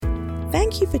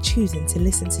Thank you for choosing to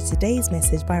listen to today's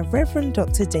message by Reverend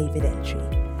Dr. David Entry.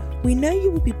 We know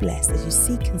you will be blessed as you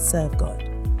seek and serve God.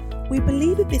 We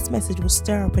believe that this message will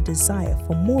stir up a desire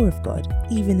for more of God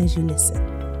even as you listen.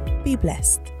 Be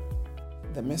blessed.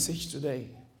 The message today,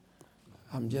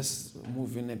 I'm just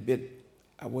moving a bit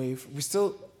away. We're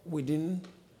still within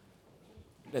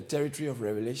the territory of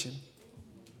Revelation,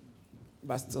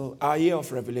 but still our year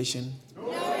of Revelation.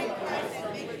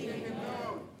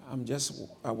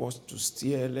 I was to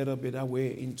steer a little bit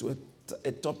away into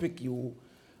a topic you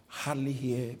hardly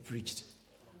hear preached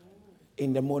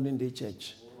in the modern day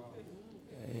church.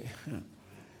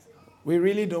 We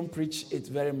really don't preach it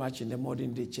very much in the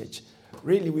modern day church.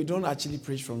 Really, we don't actually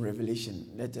preach from Revelation,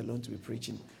 let alone to be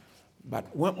preaching.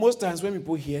 But most times when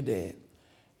people hear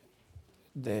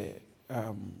the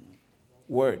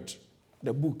word,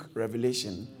 the book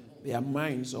Revelation, their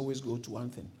minds always go to one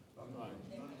thing.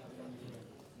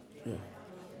 Yeah.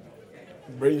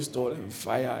 Brimstone and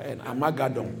fire and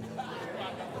Armageddon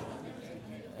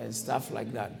and stuff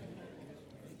like that.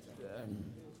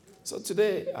 So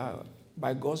today,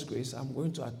 by God's grace, I'm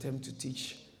going to attempt to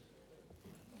teach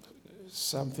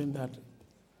something that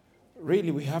really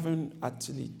we haven't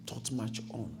actually taught much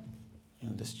on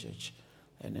in this church.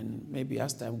 And then maybe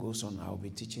as time goes on, I'll be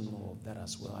teaching more of that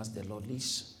as well as the Lord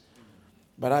leads.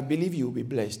 But I believe you will be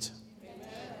blessed.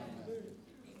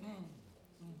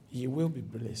 You will be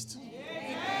blessed.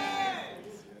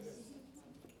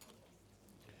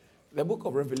 The book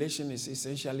of Revelation is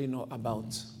essentially not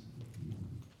about...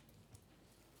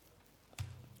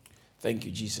 Thank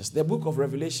you, Jesus. The book of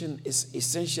Revelation is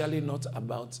essentially not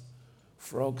about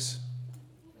frogs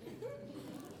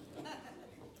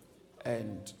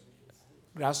and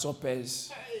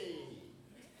grasshoppers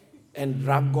and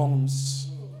dragons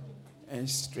and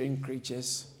strange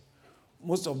creatures.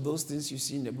 Most of those things you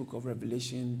see in the book of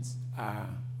Revelation are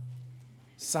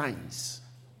signs.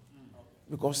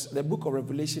 Because the book of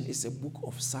Revelation is a book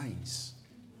of signs.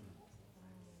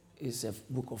 It's a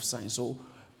book of signs. So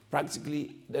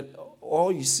practically,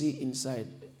 all you see inside,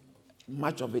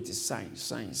 much of it is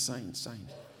signs.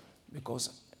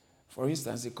 Because, for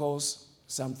instance, it calls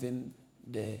something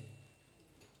the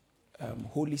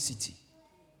holy city.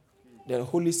 The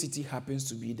holy city happens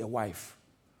to be the wife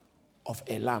of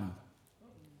a lamb.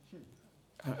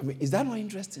 Is that not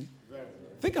interesting?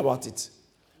 Think about it.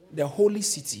 The holy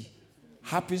city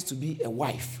happens to be a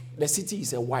wife. The city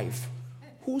is a wife.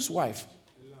 Whose wife?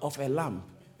 Of a lamb.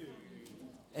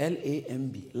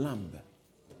 L-A-M-B, lamb.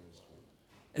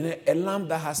 And a lamb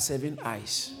that has 7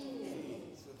 eyes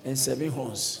and 7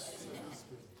 horns.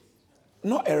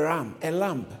 Not a ram, a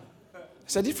lamb.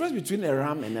 There's a difference between a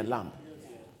ram and a lamb.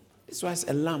 This was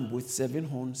a lamb with 7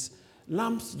 horns.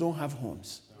 Lambs don't have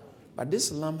horns. But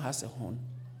this lamb has a horn.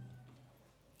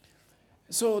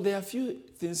 So there are a few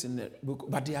things in the book,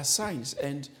 but they are signs.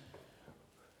 And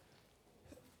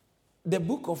the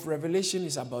book of Revelation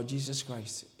is about Jesus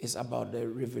Christ. It's about the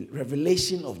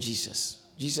revelation of Jesus.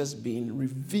 Jesus being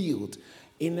revealed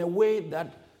in a way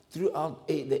that throughout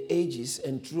the ages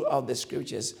and throughout the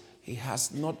scriptures, he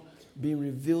has not been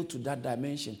revealed to that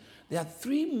dimension. There are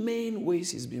 3 main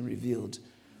ways he's been revealed.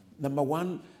 Number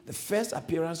 1, the first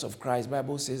appearance of Christ, the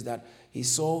Bible says that he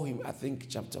saw him, I think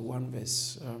chapter 1,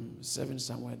 verse 7,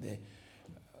 somewhere there.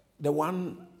 The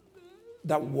one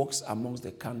that walks amongst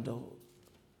the candle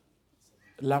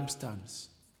lampstands.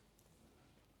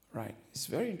 Right. It's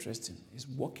very interesting. He's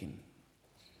walking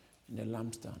in the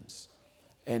lampstands.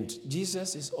 And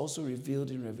Jesus is also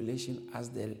revealed in Revelation as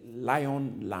the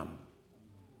lion lamb.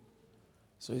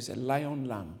 So he's a lion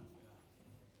lamb.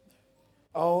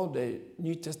 All the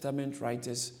New Testament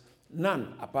writers,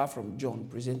 none apart from John,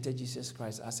 presented Jesus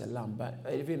Christ as a lamb. But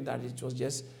even that, it was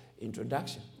just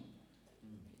introduction.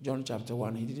 John chapter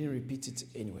 1, he didn't repeat it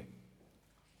anyway.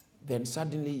 Then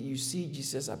suddenly you see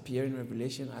Jesus appear in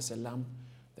Revelation as a lamb.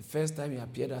 The first time he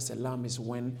appeared as a lamb is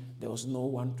when there was no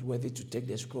one worthy to take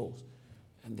the scrolls.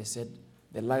 And they said,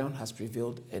 the lion has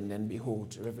prevailed. And then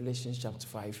behold, Revelation chapter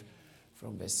 5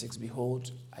 from verse 6,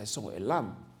 behold, I saw a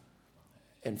lamb.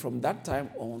 And from that time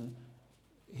on,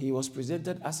 he was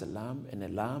presented as a lamb and a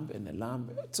lamb and a lamb.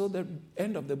 Till the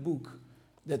end of the book,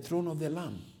 the throne of the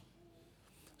lamb.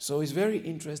 So it's very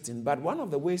interesting. But one of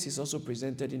the ways he's also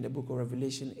presented in the book of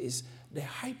Revelation is the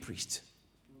high priest.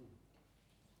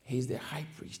 He's the high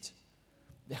priest.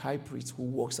 The high priest who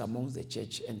walks amongst the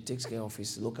church and takes care of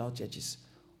his local churches,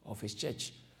 of his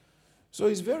church. So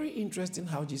it's very interesting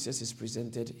how Jesus is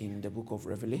presented in the book of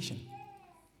Revelation.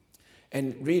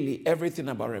 And really, everything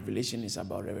about Revelation is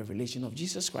about the revelation of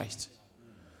Jesus Christ.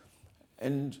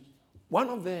 And one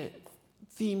of the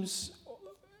themes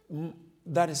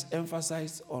that is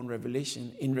emphasized in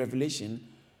Revelation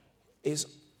is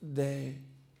the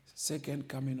second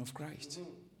coming of Christ.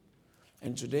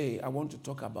 And today I want to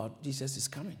talk about Jesus is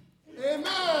coming. Amen.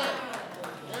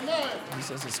 Amen.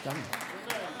 Jesus is coming.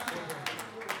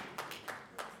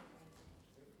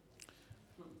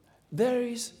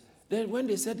 When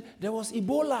they said there was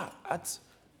Ebola at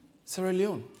Sierra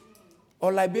Leone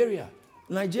or Liberia,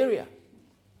 Nigeria.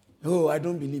 Oh, I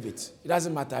don't believe it. It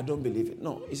doesn't matter, I don't believe it.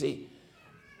 No, you see,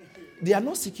 they are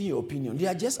not seeking your opinion. They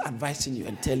are just advising you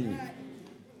and telling you.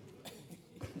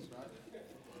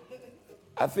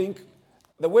 I think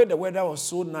the way the weather was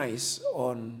so nice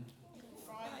on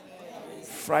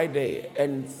Friday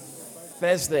and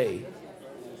Thursday,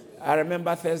 I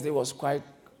remember Thursday was quite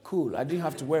cool. I didn't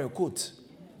have to wear a coat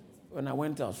when I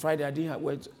went out. Friday, I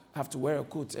didn't have to wear a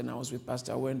coat, and I was with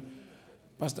Pastor when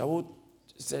Pastor Wood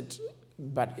said,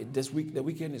 but this week, the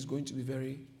weekend is going to be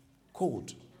very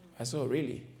cold. I said,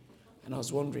 really? And I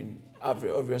was wondering,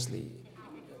 obviously,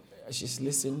 she's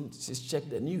listened, she's checked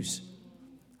the news.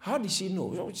 How did she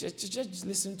know? She just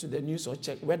listened to the news or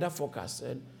checked weather forecast,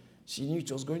 and she knew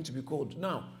it was going to be cold.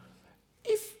 Now,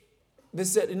 if they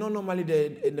said, normally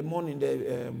in the morning,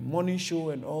 the morning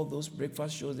show and all those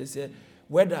breakfast shows, they said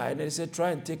weather, and they said try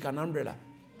and take an umbrella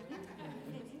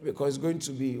because it's going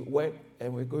to be wet,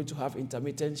 and we're going to have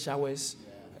intermittent showers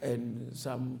and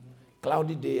some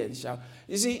cloudy day and shower.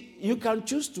 You see, you can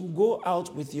choose to go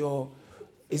out with your,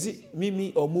 is it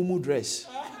Mimi or Mumu dress?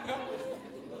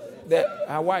 The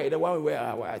Hawaii, the one we wear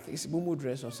Hawaii, I think it's Mumu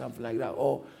dress or something like that,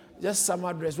 or just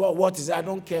summer dress. Well, what is it? I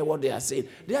don't care what they are saying.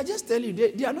 They are just telling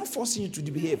you. They are not forcing you to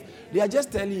behave. They are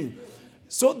just telling you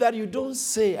so that you don't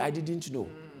say, I didn't know.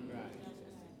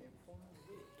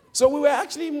 So we were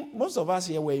actually, most of us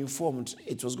here were informed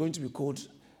it was going to be cold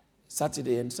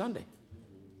Saturday and Sunday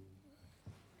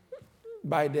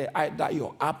by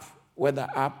your app, weather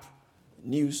app,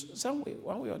 news, some way,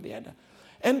 one way or the other.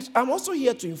 And I'm also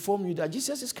here to inform you that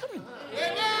Jesus is coming.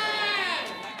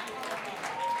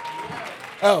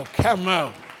 Oh, come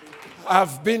on.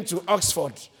 I've been to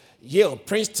Oxford, Yale,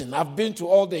 Princeton. I've been to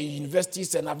all the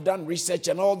universities and I've done research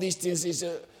and all these things. Is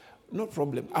no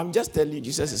problem. I'm just telling you,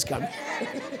 Jesus is coming.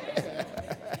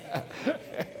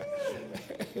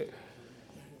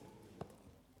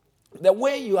 The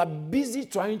way you are busy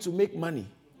trying to make money,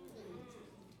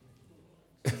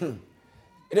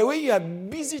 the way you are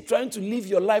busy trying to live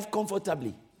your life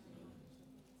comfortably,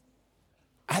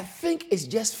 I think it's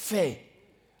just fair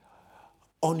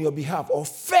on your behalf or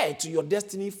fair to your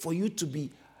destiny for you to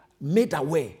be made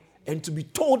aware and to be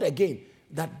told again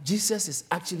that Jesus is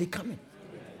actually coming.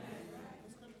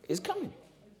 He's coming.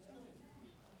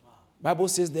 Bible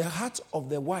says the heart of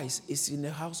the wise is in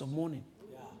the house of mourning.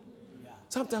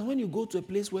 Sometimes when you go to a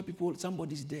place where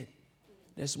somebody's dead,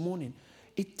 there's mourning,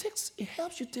 it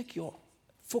helps you take your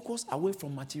focus away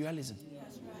from materialism.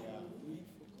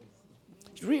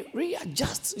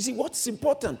 Readjust. You see, what's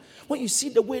important? When you see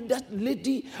the way that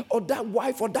lady or that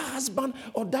wife or that husband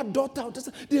or that daughter,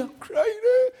 they are crying.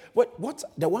 What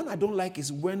the one I don't like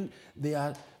is when they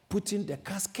are putting the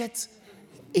casket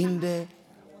in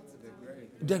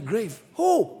the grave.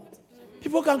 Oh,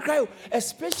 people can cry,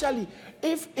 especially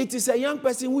if it is a young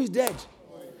person who is dead.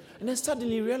 And then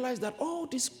suddenly you realize that all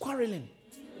this quarreling,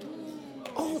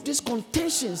 all these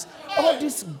contentions, all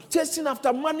this chasing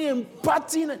after money and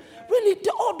partying, really,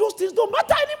 all those things don't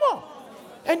matter anymore.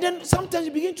 And then sometimes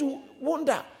you begin to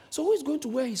wonder, so who is going to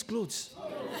wear his clothes?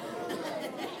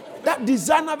 That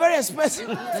designer, very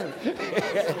expensive.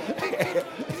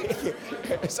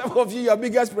 Some of you, your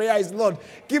biggest prayer is, Lord,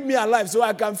 keep me alive so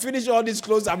I can finish all these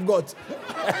clothes I've got.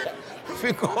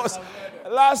 Because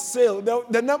last sale,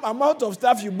 the amount of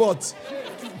stuff you bought,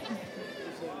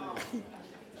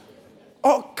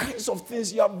 all kinds of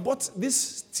things. You have bought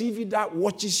this TV that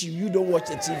watches you. You don't watch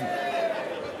the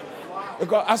TV.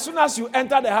 Because as soon as you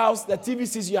enter the house, the TV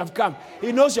sees you have come.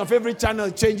 He knows your favorite channel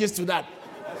changes to that.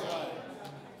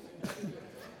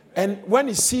 And when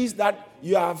he sees that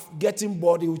you are getting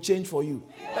bored, he will change for you.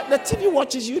 The TV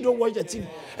watches you, don't watch the TV.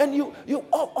 And you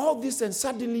all this, and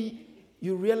suddenly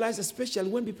you realize, especially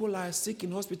when people are sick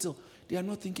in hospital, they are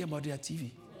not thinking about their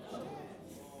TV.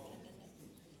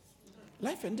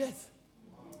 Life and death.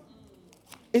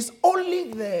 It's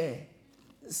only there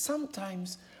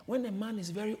sometimes when a man is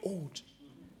very old,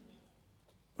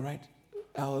 right?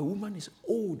 A woman is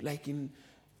old, like in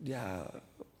their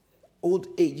old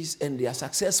ages, and they are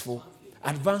successful,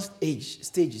 advanced age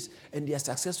stages, and they are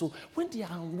successful. When they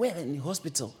are unwell in the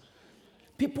hospital,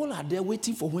 people are there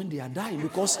waiting for when they are dying,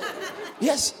 because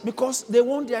Yes, because they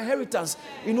want their inheritance.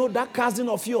 You know, that cousin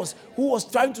of yours who was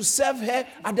trying to serve her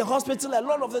at the hospital a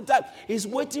lot of the time is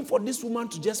waiting for this woman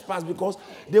to just pass because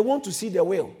they want to see the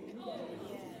will.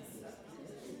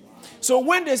 So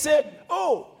when they say,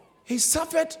 oh, he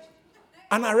suffered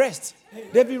an arrest,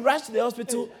 they've been rushed to the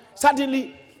hospital.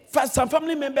 Suddenly, some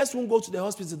family members won't go to the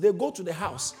hospital. They go to the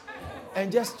house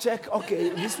and just check, okay,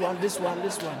 this one.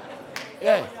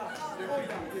 Yeah.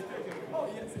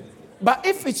 But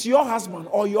if it's your husband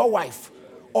or your wife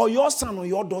or your son or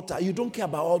your daughter, you don't care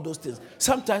about all those things.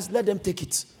 Sometimes let them take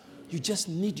it. You just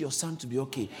need your son to be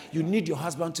okay. You need your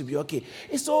husband to be okay.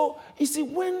 And so, you see,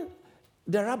 when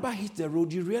the rubber hits the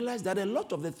road, you realize that a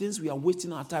lot of the things we are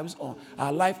wasting our times on,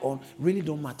 our life on, really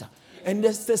don't matter. And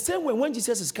it's the same way when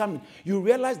Jesus is coming, you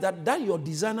realize that your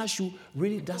designer shoe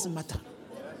really doesn't matter.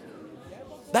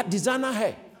 That designer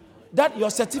hair, that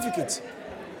your certificate,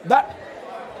 that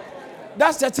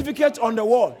certificate on the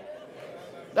wall,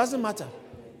 doesn't matter.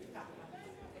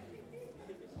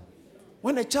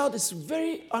 When a child is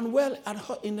very unwell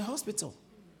in the hospital,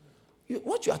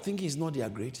 what you are thinking is not their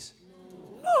grades.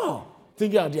 No.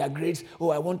 Thinking of their grades. Oh,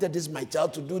 I wanted this my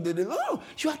child to do this. No,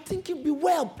 you are thinking, be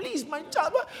well, please, my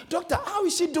child. Doctor, how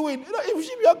is she doing? Is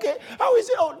she be okay? How is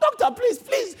she? Oh, doctor,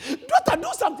 please. Doctor, do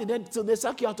something. Then, so they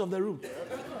suck you out of the room.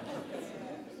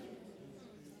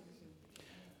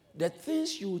 The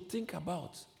things you think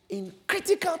about in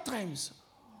critical times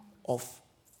of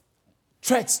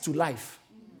threats to life,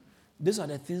 these are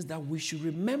the things that we should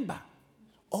remember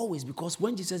always, because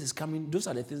when Jesus is coming, those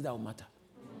are the things that will matter.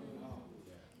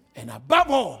 And above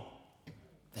all,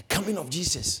 the coming of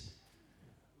Jesus.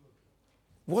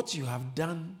 What you have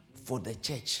done for the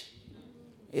church.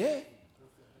 Yeah.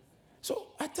 So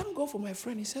I thank God for my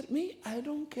friend. He said, me, I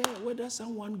don't care whether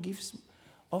someone gives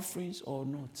offerings or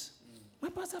not. My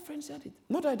pastor friend said it.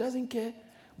 Not that he doesn't care,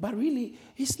 but really,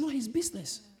 it's not his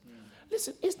business.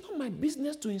 Listen, it's not my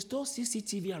business to install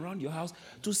CCTV around your house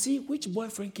to see which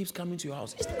boyfriend keeps coming to your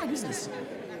house. It's not my business.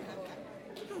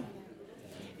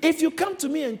 If you come to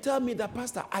me and tell me that,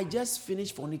 Pastor, I just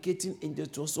finished fornicating and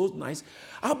it was so nice,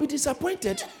 I'll be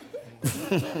disappointed.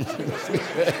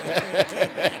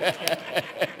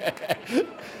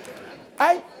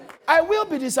 I will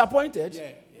be disappointed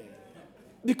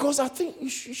because I think you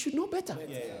should know better.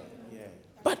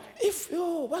 But if,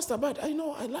 Pastor, but I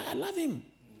know, I love him.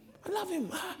 I love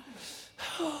him.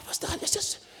 Pastor, it's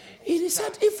just... He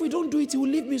said, if we don't do it, he will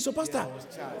leave me. So, Pastor,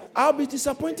 I'll be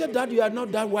disappointed that you are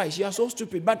not that wise. You are so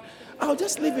stupid. But I'll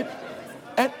just leave it.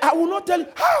 And I will not tell you,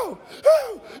 how?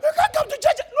 You can't come to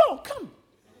church. No, come.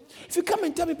 If you come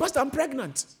and tell me, Pastor, I'm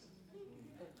pregnant.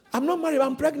 I'm not married,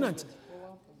 I'm pregnant.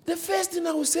 The first thing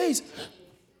I will say is,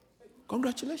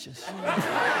 congratulations.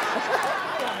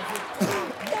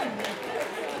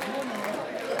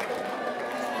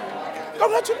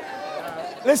 Congratulations.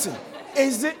 Listen,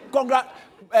 is it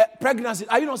pregnancy?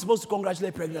 Are you not supposed to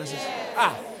congratulate pregnancies?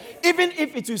 Even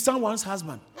if it is someone's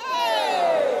husband.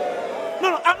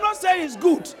 No, I'm not saying it's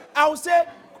good. I will say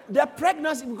the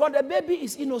pregnancy, because the baby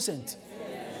is innocent.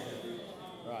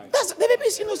 The baby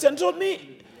is innocent. So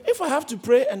me, if I have to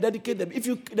pray and dedicate them, if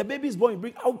the baby is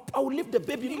born, I will leave the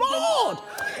baby. Lord,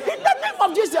 in the name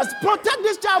of Jesus, protect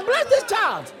this child, bless this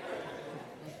child.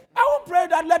 I will pray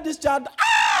that let this child.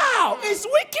 It's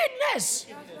wickedness.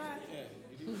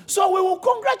 So we will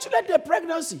congratulate the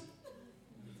pregnancy.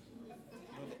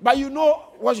 But you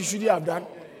know what you should have done.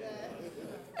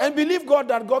 And believe God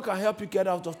that God can help you get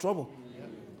out of trouble.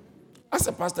 As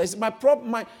a pastor, it's my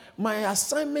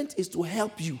assignment is to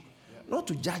help you, not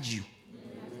to judge you.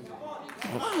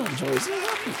 Joyce,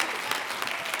 help you.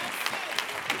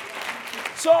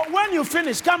 So when you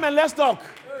finish, come and let's talk.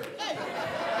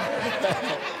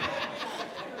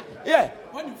 Yeah.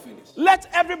 When you finish, let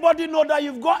everybody know that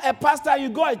you've got a pastor,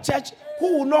 you've got a church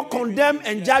who will not condemn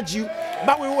and judge you,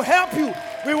 but we will help you.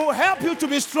 We will help you to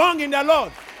be strong in the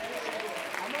Lord.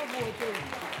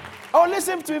 Oh,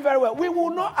 listen to me very well. We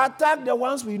will not attack the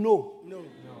ones we know. No.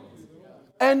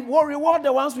 And we'll reward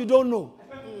the ones we don't know.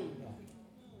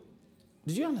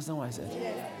 Did you understand what I said?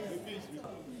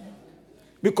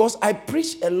 Because I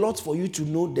preach a lot for you to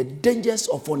know the dangers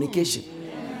of fornication.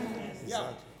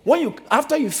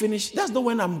 After you finish, that's not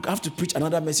when I have to preach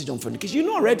another message on fornication. You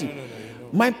know already.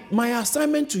 My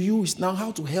assignment to you is now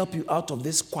how to help you out of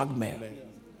this quagmire.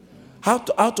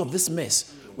 Out of this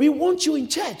mess. We want you in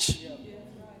church.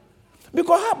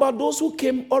 Because how about those who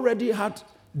came already had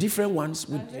different ones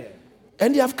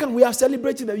and they have come, we are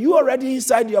celebrating them. You already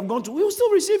inside, you have gone to, we will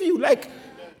still receive you like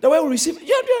the way we receive.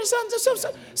 You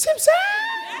understand? Same.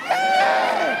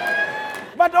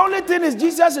 But the only thing is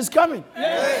Jesus is coming.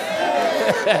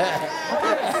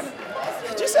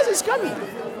 Jesus Jesus is coming.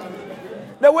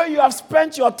 The way you have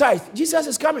spent your tithe, Jesus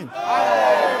is coming.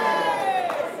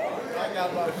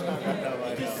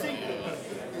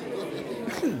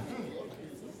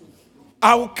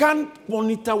 I can't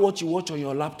monitor what you watch on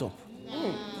your laptop.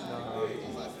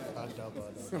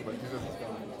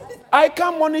 I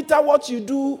can't monitor what you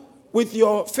do with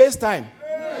your FaceTime.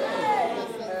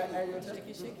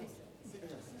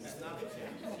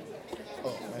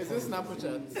 Is this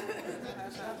Snapchat?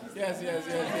 Yes.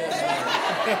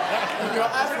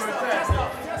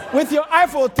 With your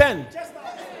iPhone 10.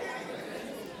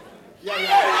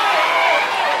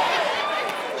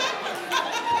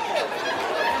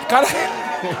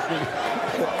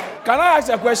 Can I ask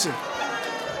a question?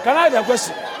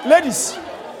 Ladies,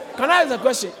 can I ask a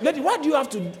question? Lady, why do you have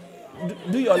to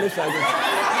do your lips like this?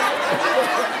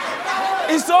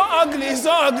 It's so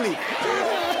ugly.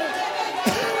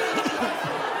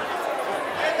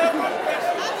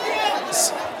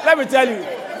 Let me tell you,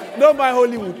 don't buy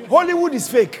Hollywood. Hollywood is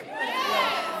fake.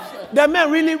 The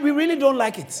men we really don't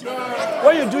like it.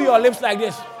 When you do your lips like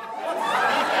this.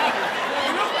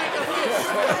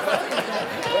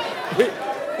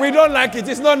 We don't like it.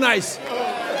 It's not nice.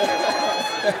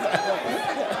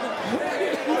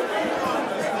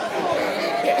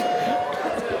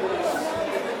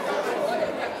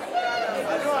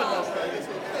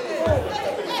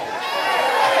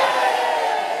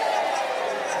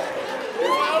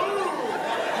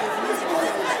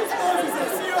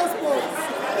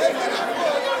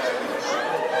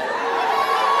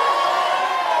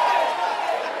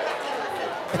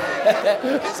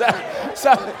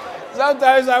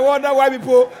 Sometimes I wonder why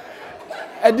people,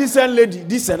 a decent lady,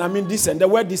 the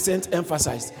word decent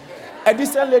emphasized. A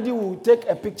decent lady will take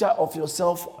a picture of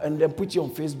yourself and then put you on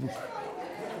Facebook.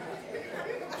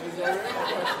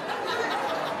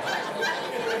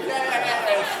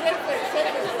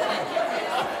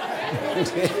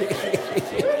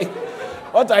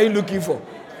 What are you looking for?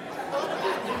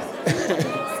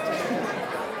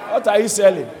 What are you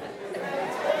selling?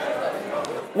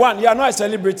 One, you are not a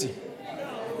celebrity.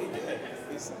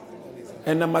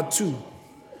 And number two,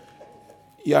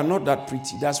 you are not that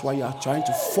pretty. That's why you are trying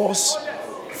to force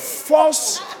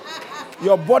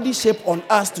your body shape on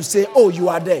us to say, oh, you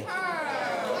are there.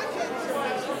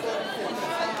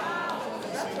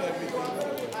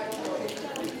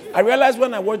 I realize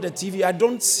when I watch the TV, I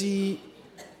don't see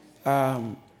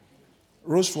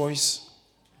Rolls-Royce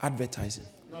advertising.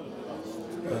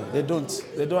 They don't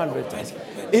advertise.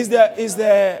 Is there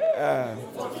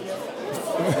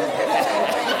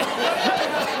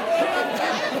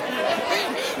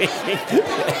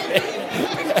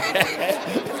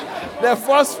the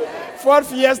Ford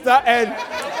Fiesta and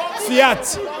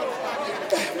Fiat.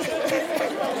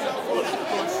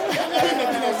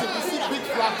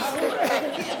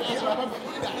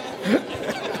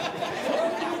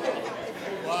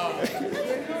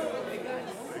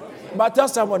 But tell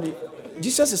somebody,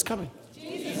 Jesus is coming.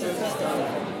 He's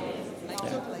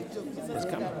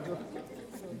coming.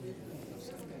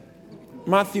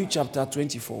 Matthew chapter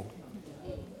 24.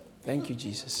 Thank you,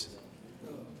 Jesus.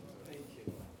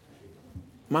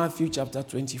 Matthew chapter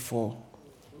 24.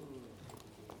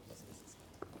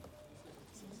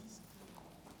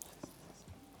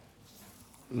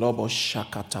 Lobo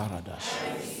Shakataradash.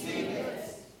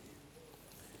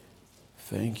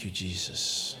 Thank you,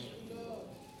 Jesus.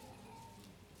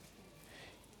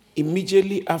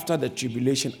 Immediately after the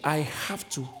tribulation,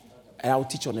 I'll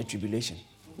teach on the tribulation.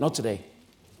 Not today.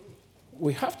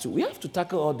 We have to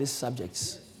tackle all these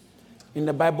subjects in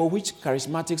the Bible which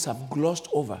charismatics have glossed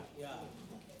over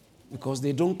because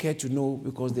they don't care to know,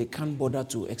 because they can't bother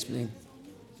to explain.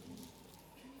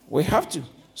 We have to.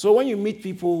 So when you meet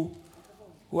people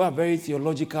who are very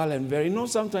theological and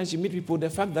sometimes you meet people, the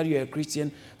fact that you're a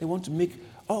Christian, they want to make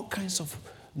all kinds of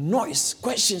noise,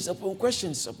 questions upon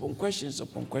questions upon questions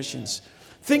upon questions,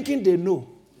 thinking they know.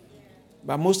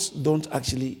 But most don't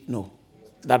actually know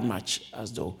that much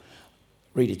as though.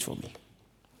 Read it for me.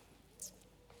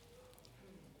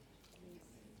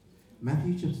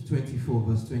 Matthew chapter 24,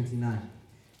 verse 29.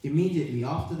 Immediately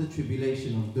after the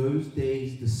tribulation of those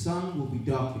days, the sun will be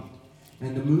darkened,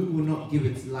 and the moon will not give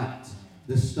its light.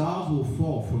 The stars will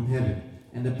fall from heaven,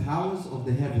 and the powers of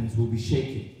the heavens will be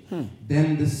shaken.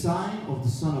 Then the sign of the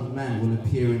Son of Man will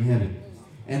appear in heaven.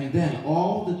 And then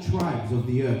all the tribes of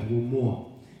the earth will mourn.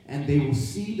 And they will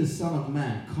see the Son of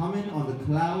Man coming on the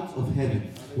clouds of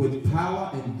heaven with power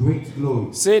and great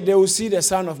glory. Say, they will see the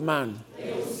Son of Man.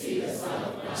 They will see the Son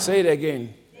of Man. Say it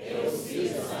again. They will see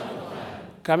the Son of Man.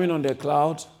 Coming on the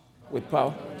cloud with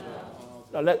power.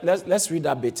 Now, let's read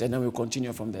that bit and then we'll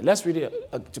continue from there. Let's read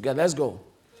it together. Let's go.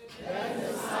 Then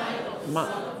the sign of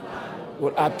Man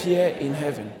will appear in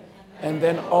heaven. And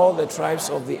then all the tribes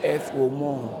of the earth will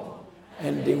mourn.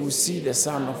 And they will see the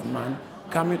Son of Man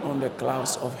coming on the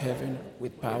clouds of heaven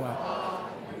with power.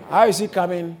 How is he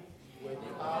coming?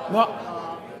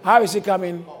 No. How is he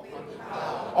coming?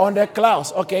 On the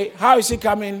clouds. Okay. How is he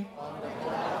coming?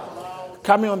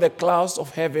 Coming on the clouds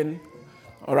of heaven.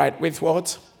 All right. With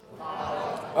what?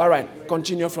 All right.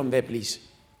 Continue from there, please.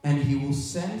 And he will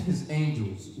send his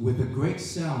angels with a great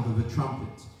sound of a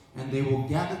trumpet, and they will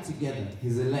gather together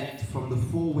his elect from the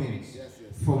four winds,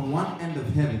 from one end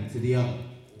of heaven to the other.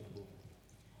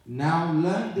 Now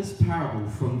learn this parable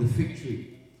from the fig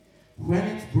tree. When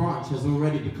its branch has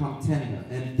already become tender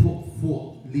and put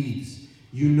forth leaves,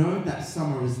 you know that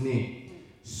summer is near.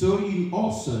 So you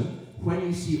also, when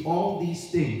you see all these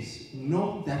things,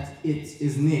 know that it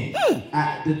is near,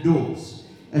 at the doors.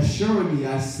 Assuredly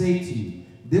I say to you,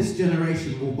 this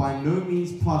generation will by no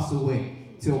means pass away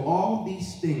till all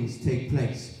these things take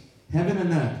place. Heaven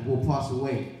and earth will pass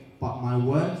away, but my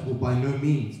words will by no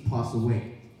means pass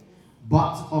away.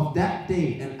 But of that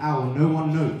day and hour no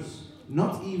one knows,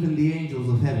 not even the angels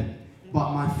of heaven,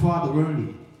 but my Father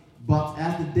only. But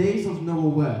as the days of Noah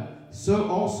were, so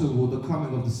also will the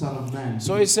coming of the Son of Man be.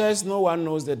 So it says no one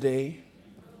knows the day,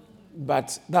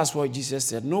 but that's what Jesus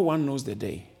said. No one knows the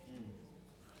day.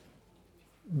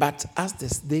 But as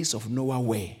the days of Noah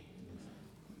were,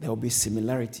 there will be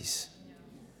similarities.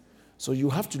 So you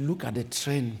have to look at the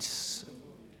trends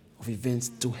of events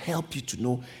to help you to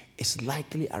know it's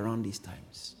likely around these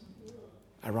times.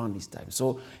 Around this time.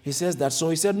 So he says that. So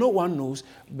he said, no one knows.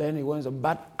 Then he went on.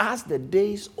 But as the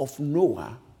days of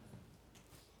Noah,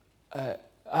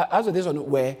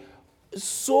 were,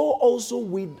 so also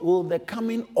will the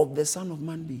coming of the Son of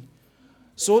Man be.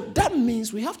 So that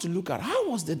means we have to look at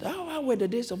how were the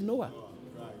days of Noah.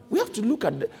 We have to look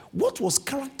at what was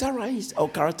characterized or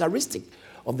characteristic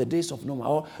of the days of Noah,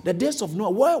 or the days of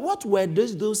Noah. What were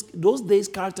those days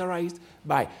characterized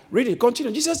by? Read it.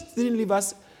 Continue. Jesus didn't leave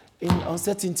us in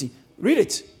uncertainty. Read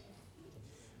it.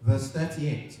 Verse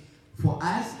 38. For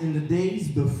as in the days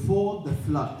before the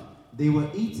flood, they were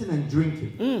eating and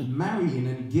drinking, marrying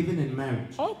and giving in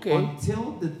marriage,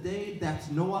 until the day that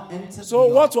Noah entered. So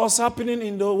what was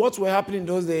happening what were happening in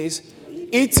those days?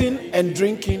 Eating and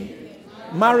drinking,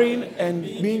 marrying and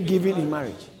being given in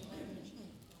marriage.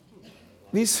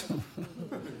 These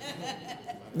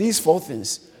four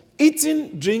things: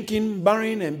 eating, drinking,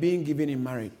 marrying, and being given in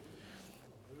marriage.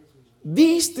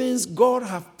 These things God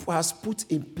has put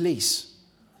in place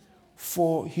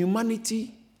for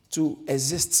humanity to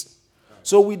exist.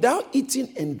 So without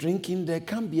eating and drinking, there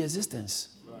can't be existence.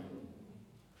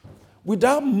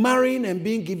 Without marrying and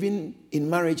being given in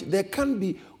marriage, there can't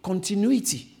be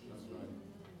continuity.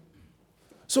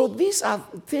 So these are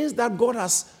things that God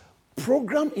has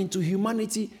programmed into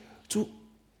humanity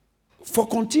for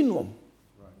continuum.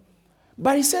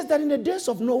 But he says that in the days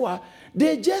of Noah,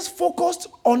 they just focused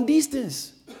on these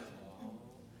things.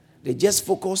 They just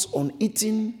focused on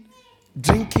eating,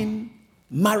 drinking,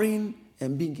 marrying,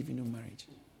 and being given in marriage.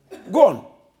 Go on.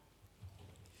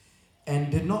 And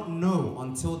did not know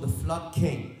until the flood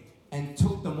came and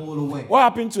took them all away. What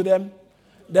happened to them?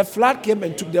 The flood came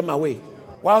and took them away.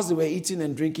 Whilst they were eating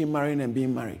and drinking, marrying and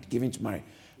being married, giving to marry.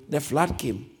 The flood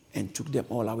came and took them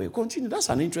all away. Continue. That's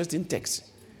an interesting text.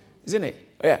 Isn't it?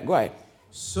 Oh, yeah, go ahead.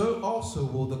 So also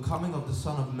will the coming of the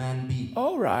Son of Man be.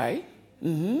 All right.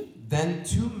 Mm-hmm. Then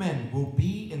two men will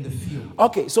be in the field.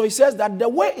 Okay, so he says that the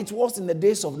way it was in the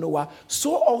days of Noah,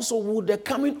 so also will the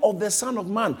coming of the Son of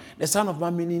Man. The Son of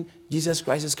Man meaning Jesus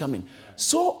Christ is coming.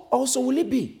 So also will it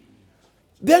be.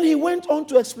 Then he went on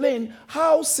to explain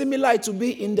how similar it will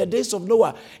be in the days of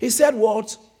Noah. He said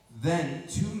what? Then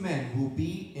two men will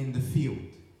be in the field.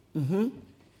 Mm-hmm.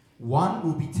 One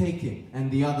will be taken and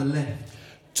the other left.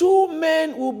 Two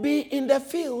men will be in the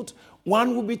field.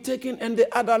 One will be taken and the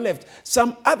other left.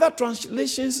 Some other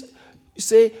translations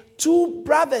say two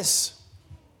brothers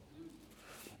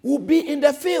will be in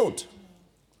the field.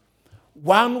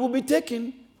 One will be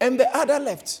taken and the other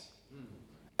left.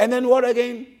 And then what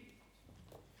again?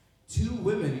 Two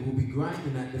women will be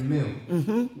grinding at the mill.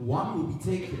 Mm-hmm. One will be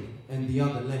taken and the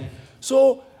other left.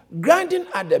 So grinding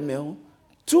at the mill,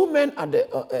 two men at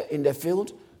in the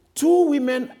field, two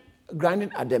women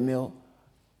grinding at the mill.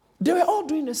 They were all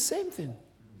doing the same thing.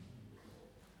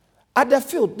 At the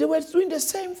field, they were doing the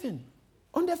same thing.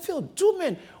 On the field, two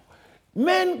men.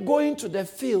 Men going to the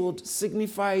field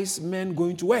signifies men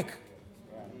going to work.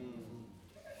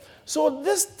 So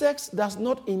this text does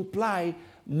not imply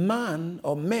man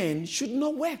or men should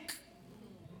not work.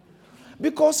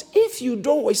 Because if you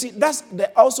don't work, see, that's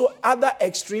the also other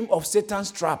extreme of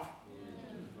Satan's trap.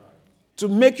 to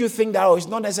make you think that, it's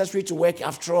not necessary to work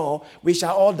after all. We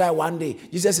shall all die one day.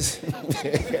 Jesus is...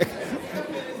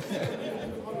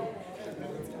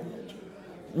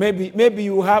 maybe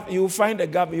you find a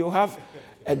government, you have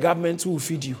a government who will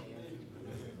feed you.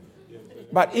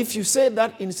 But if you say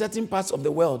that in certain parts of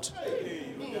the world,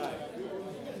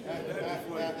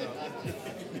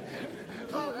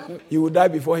 you will die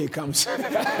before he comes.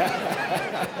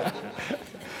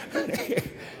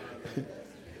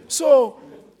 So,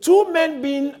 two men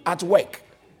being at work,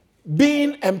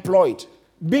 being employed,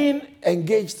 being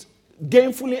engaged,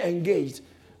 gainfully engaged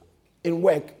in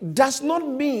work, does not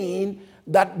mean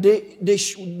that they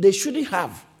shouldn't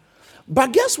have.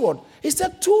 But guess what? He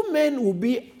said two men will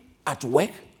be at work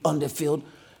on the field.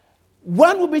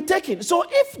 One will be taken. So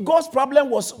if God's problem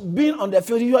was being on the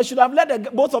field, you should have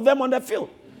let both of them on the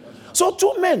field. So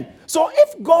two men. So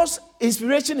if God's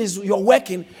inspiration is you're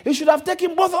working, he should have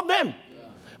taken both of them.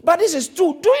 But this is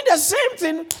two doing the same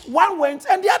thing. One went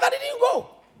and the other didn't go.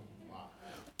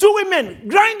 Two women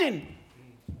grinding.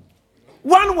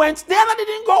 One went, the other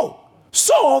didn't go.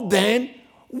 So then,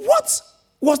 what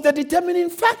was the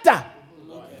determining factor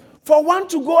for one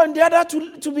to go and the other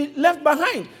to be left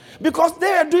behind? Because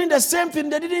they are doing the same thing.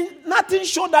 Nothing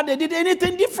showed that they did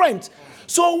anything different.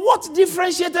 So what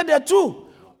differentiated the two?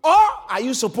 Or are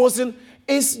you supposing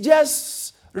it's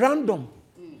just random?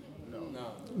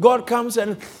 God comes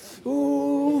and,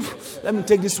 let me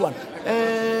take this one.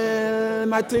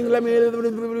 My thing,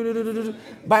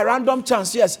 by random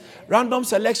chance, yes. Random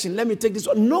selection, let me take this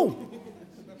one. No.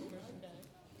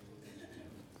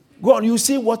 Go on, you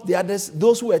see what the others,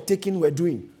 those who were taken, were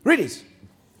doing. Read it.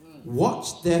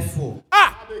 Watch therefore.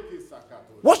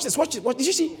 Watch this. What did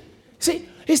you see? See,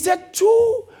 he said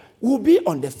two will be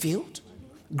on the field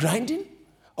grinding,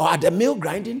 or at the mill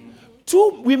grinding.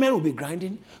 Two women will be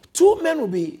grinding. Two men will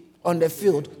be on the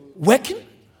field working,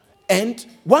 and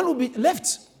one will be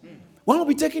left. One will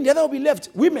be taken, the other will be left.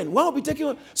 Women, one will be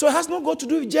taken. So it has not got to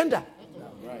do with gender.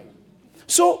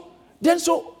 So then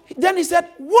he said,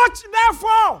 watch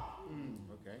therefore.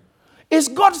 Is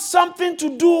God something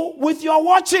to do with your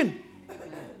watching?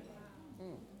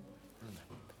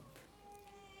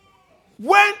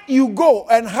 When you go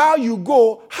and how you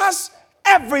go has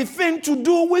everything to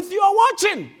do with your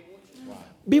watching.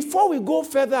 Before we go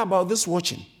further about this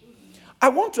watching, I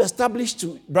want to establish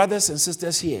to brothers and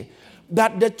sisters here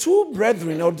that the two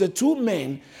brethren or the two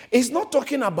men is not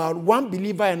talking about one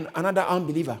believer and another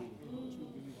unbeliever.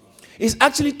 It's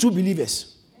actually two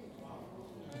believers.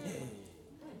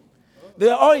 They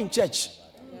are all in church.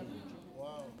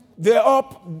 They are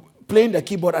all playing the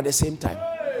keyboard at the same time.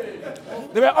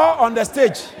 They were all on the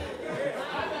stage.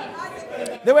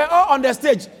 They were all on the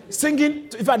stage singing.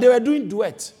 In fact, they were doing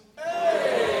duet.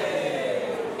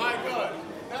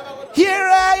 Here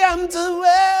I am to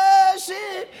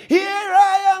worship. Here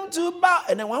I am to bow.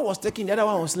 And then one was taking, the other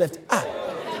one was left.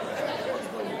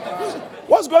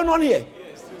 What's going on here?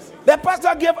 The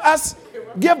pastor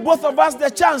gave both of us the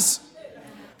chance.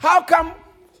 How come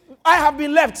I have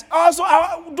been left? Also,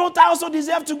 don't I also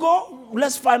deserve to go?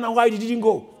 Let's find out why he didn't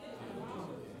go.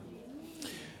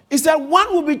 He said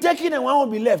one will be taken and one will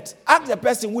be left. Ask the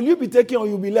person, will you be taken or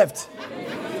you'll be left?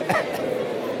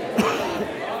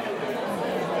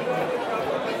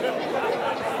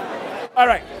 All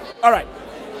right.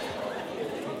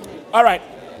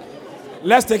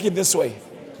 Let's take it this way.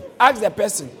 Ask the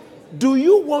person, do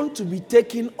you want to be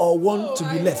taken or want to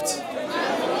be left?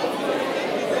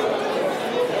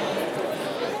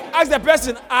 Ask the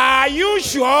person, are you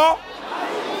sure?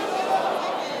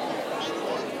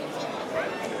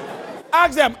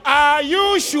 Ask them, are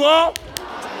you sure?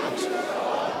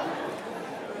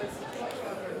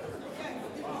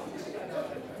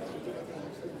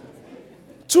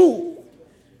 Two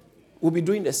will be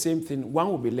doing the same thing. One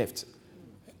will be left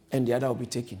and the other will be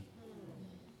taken.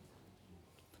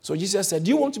 So Jesus said,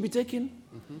 do you want to be taken?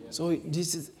 Mm-hmm. So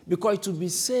this is because it would be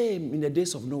same in the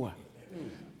days of Noah.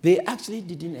 They actually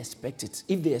didn't expect it.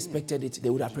 If they expected it,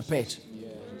 they would have prepared.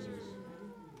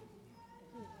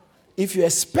 If you're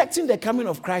expecting the coming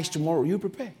of Christ tomorrow, you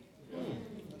prepare.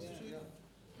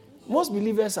 Most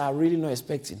believers are really not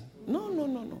expecting.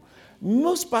 No.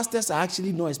 Most pastors are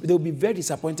actually not expecting. They'll be very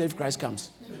disappointed if Christ comes.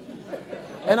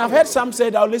 And I've heard some say,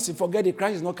 oh, listen, forget it.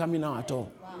 Christ is not coming now at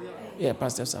all. Yeah,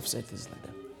 pastors have said things like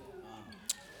that.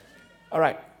 All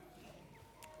right.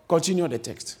 Continue the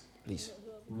text, please.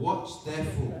 Watch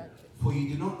therefore, for you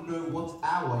do not know what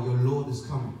hour your Lord is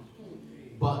coming.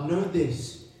 But know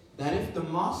this, that if the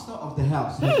master of the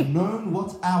house had known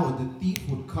what hour the thief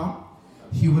would come,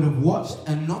 he would have watched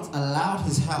and not allowed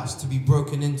his house to be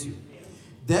broken into.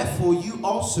 Therefore you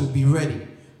also be ready,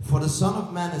 For the Son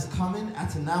of Man is coming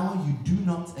at an hour you do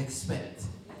not expect.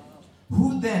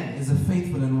 Who then is a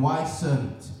faithful and wise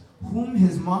servant, whom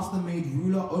his master made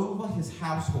ruler over his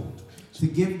household, to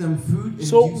give them food in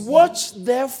So due season? watch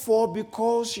therefore,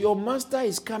 because your master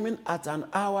is coming at an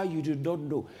hour you do not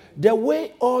know. The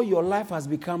way all your life has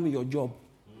become your job.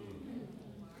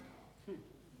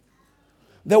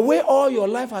 The way all your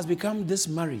life has become this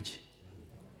marriage.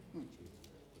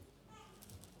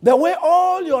 The way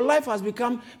all your life has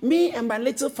become me and my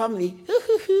little family.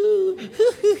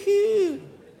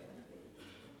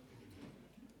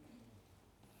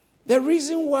 The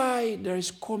reason why there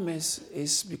is commerce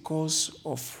is because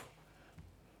of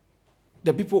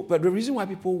the people, but the reason why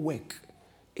people work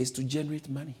is to generate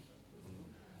money.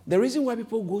 The reason why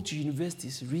people go to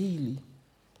universities really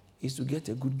is to get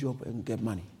a good job and get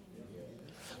money.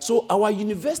 So our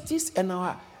universities and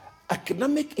our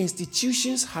academic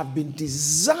institutions have been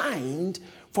designed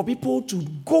for people to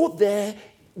go there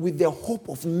with the hope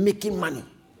of making money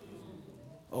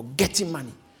or getting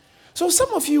money. So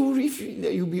some of you, if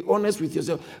you be honest with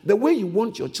yourself, the way you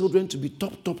want your children to be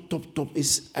top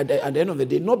is at the end of the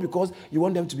day, not because you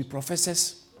want them to be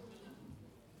professors,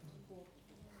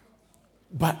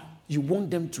 but you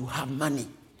want them to have money.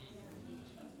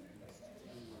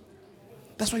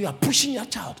 That's why you are pushing your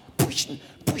child, pushing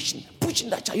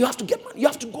that child. You have to get money. You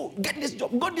have to go get this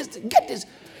job, get this.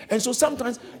 And so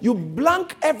sometimes you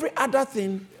blank every other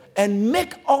thing and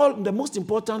make all the most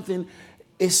important thing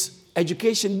is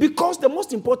education, because the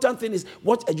most important thing is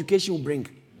what education will bring.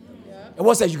 Yeah. And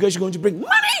what's education going to bring?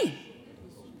 Money!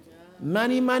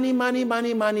 Yeah. Money.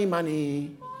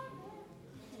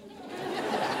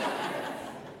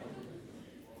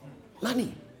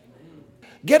 Money.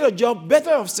 Get a job, better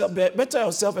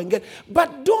yourself and get.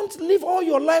 But don't live all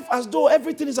your life as though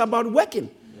everything is about working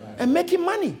and making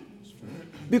money.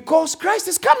 Because Christ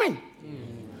is coming.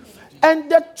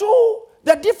 And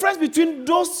the difference between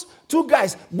those two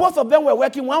guys, both of them were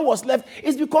working, one was left,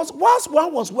 is because whilst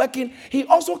one was working, he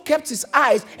also kept his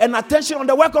eyes and attention on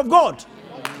the work of God.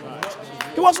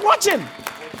 He was watching.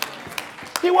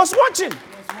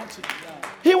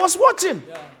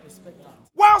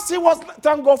 Whilst he was,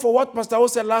 thank God for what Pastor O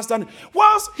said last time,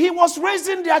 whilst he was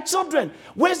raising their children,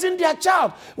 raising their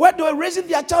child, where they were raising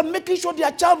their child, making sure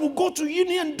their child would go to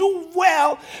uni and do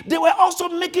well, they were also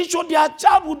making sure their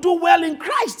child would do well in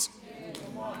Christ.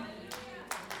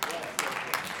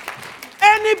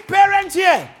 Any parent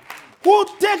here who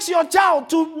takes your child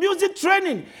to music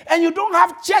training and you don't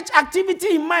have church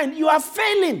activity in mind, you are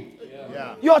failing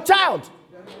your child.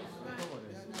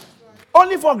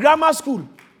 Only for grammar school.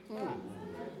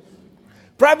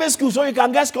 Private school, so you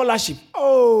can get scholarship.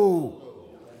 Oh,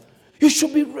 you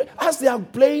should be, as they are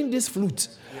playing this flute,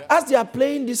 as they are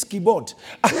playing this keyboard.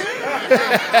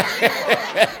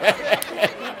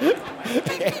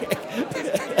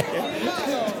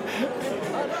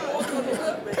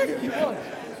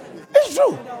 It's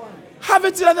true. Have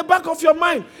it at the back of your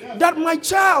mind that my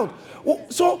child.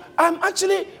 So I'm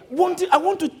actually I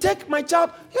want to take my child.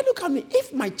 Yeah, look at me.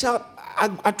 If my child,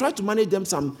 I try to manage them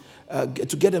to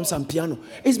get them some piano.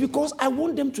 It's because I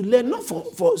want them to learn, not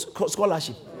for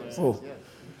scholarship. Oh.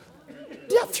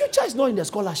 Their future is not in the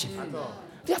scholarship.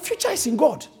 Their future is in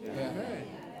God.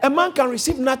 A man can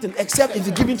receive nothing except if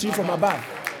it's given to you from above.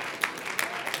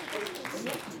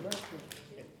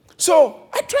 So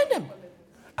I train them.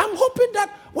 I'm hoping that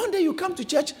one day you come to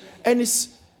church and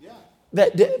it's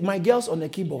my girls on the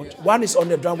keyboard. One is on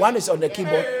the drum, one is on the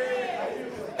keyboard.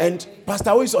 And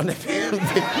Pastor O is on the piano.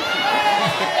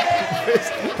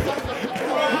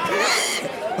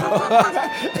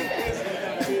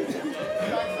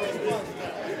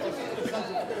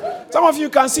 Some of you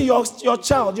can see your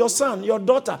child, your son, your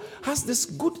daughter has this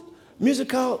good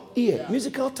musical ear,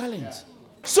 musical talent.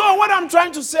 So what I'm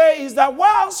trying to say is that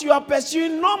whilst you are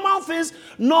pursuing normal things,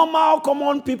 normal,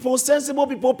 common people, sensible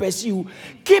people pursue,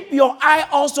 keep your eye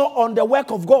also on the work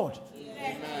of God.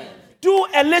 Amen. Do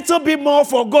a little bit more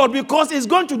for God, because it's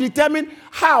going to determine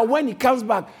how, when he comes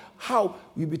back, how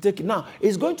you'll be taken. Now,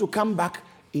 it's going to come back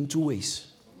in two ways.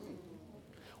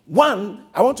 One,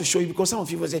 I want to show you, because some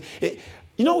of you will say, hey,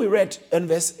 you know, we read in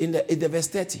the verse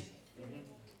 30.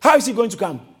 How is he going to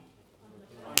come?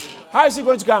 How is he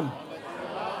going to come?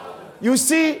 You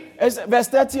see, verse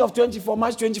 30 of 24,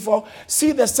 March 24,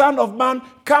 see the Son of Man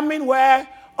coming where?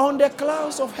 On the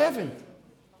clouds of heaven.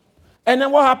 And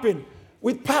then what happened?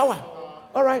 With power.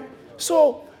 All right.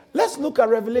 So let's look at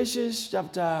Revelation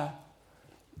chapter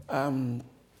 1,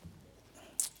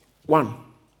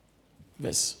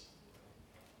 verse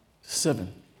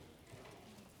 7.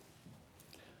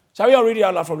 Shall we all read it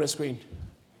out loud from the screen?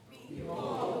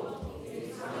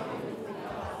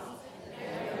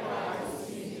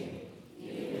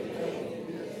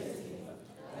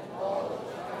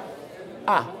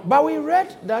 But we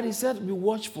read that he said, be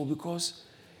watchful because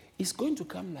it's going to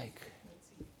come like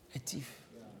a thief.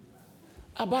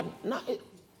 But now,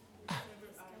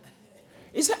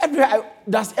 is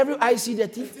does every eye see the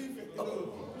thief?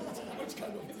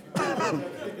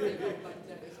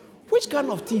 Which kind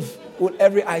of thief will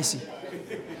every eye see?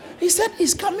 He said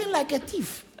he's coming like a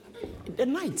thief in the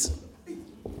night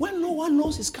when no one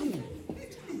knows he's coming.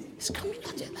 He's coming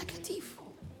like a thief.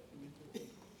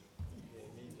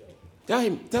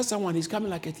 Tell someone he's coming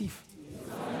like a thief.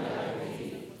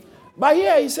 But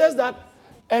here he says that,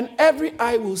 and every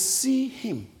eye will see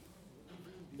him,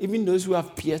 even those who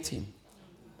have pierced him.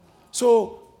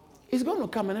 So he's going to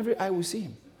come and every eye will see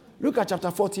him. Look at chapter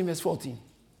 14, verse 14.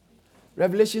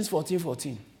 Revelations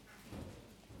 14:14.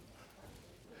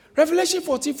 Revelation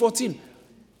 14:14.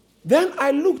 Then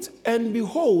I looked, and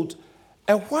behold,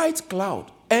 a white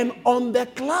cloud, and on the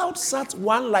cloud sat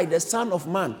one like the Son of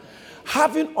Man,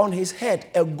 having on his head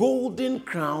a golden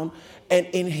crown, and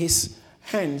in his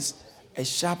hands a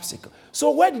sharp sickle.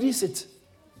 So where did he sit?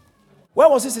 Where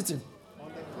was he sitting?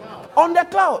 On the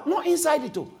cloud, not inside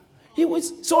it. He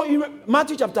was. So in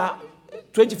Matthew chapter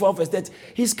 24, verse 30,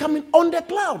 he's coming on the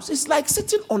clouds. It's like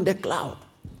sitting on the cloud,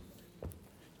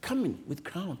 coming with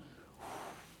crown.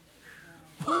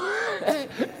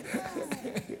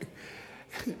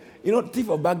 You know, thief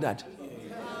of Baghdad.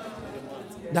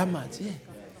 That much, yeah.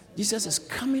 Jesus is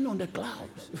coming on the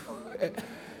clouds.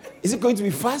 Is it going to be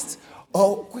fast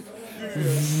or quick?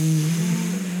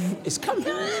 It's coming.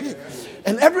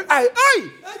 And every eye,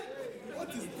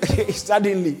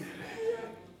 suddenly,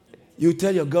 you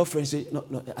tell your girlfriend, say, no,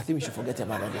 I think we should forget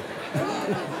about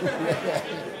that.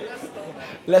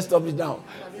 Let's stop it now.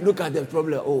 Look at the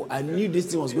problem. Oh, I knew this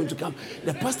thing was going to come.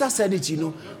 The pastor said it,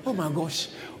 Oh my gosh.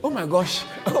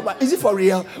 Is it for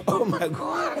real? Oh my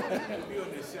God.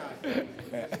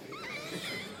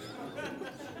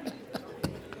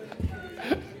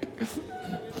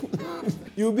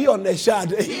 You'll be on the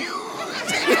shard.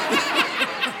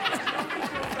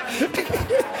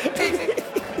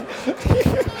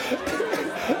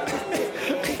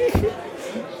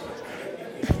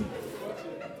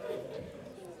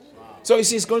 So you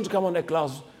see, it's going to come on the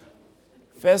clouds.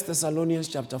 1 Thessalonians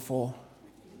chapter 4,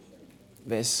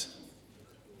 verse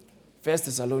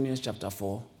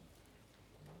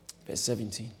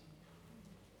 17.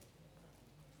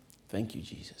 Thank you,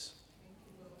 Jesus.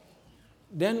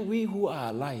 Then we who are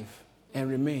alive and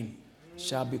remain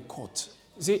shall be caught.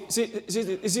 See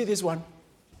this one?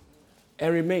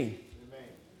 And remain.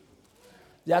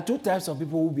 There are two types of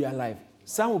people who will be alive.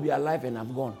 Some will be alive and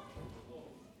have gone.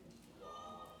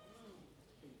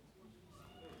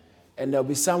 And there will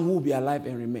be some who will be alive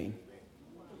and remain.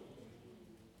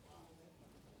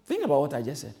 Think about what I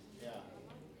just said.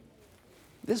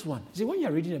 This one. See, when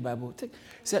you're reading the Bible,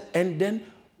 and then,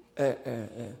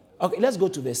 okay, let's go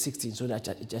to verse 16 so that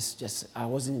I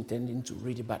wasn't intending to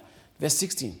read it, but verse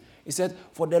 16. It said,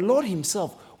 for the Lord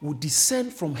himself will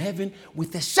descend from heaven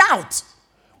with a shout,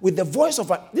 with the voice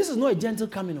of a... This is not a gentle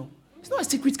coming. No. It's not a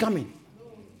secret coming.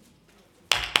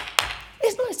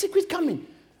 It's not a secret coming.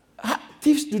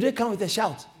 Thieves, do they come with a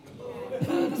shout?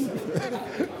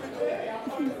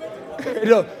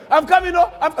 I'm coming.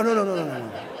 No.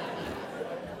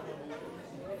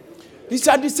 He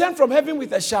shall descend from heaven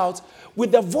with a shout,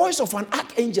 with the voice of an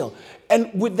archangel, and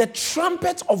with the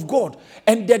trumpet of God,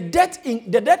 and the dead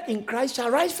in Christ shall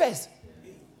rise first.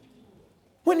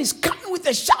 When he's coming with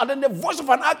a shout and the voice of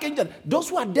an archangel, those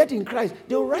who are dead in Christ,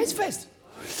 they will rise first.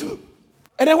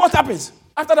 And then what happens?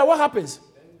 After that, what happens?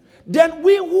 Then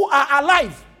we who are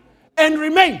alive and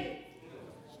remain.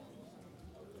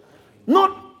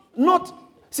 Not,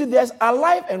 see, there's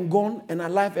alive and gone and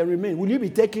alive and remain. Will you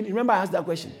be taken? Remember I asked that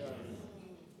question.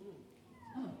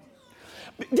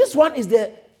 This one is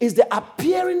the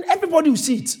appearing, everybody will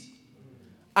see it.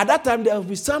 At that time, there will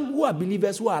be some who are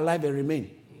believers who are alive and remain.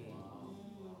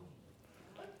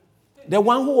 The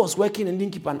one who was working and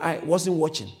didn't keep an eye wasn't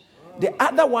watching. The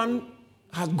other one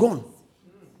has gone.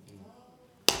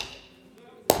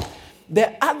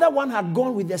 The other one had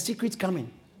gone with the secret coming.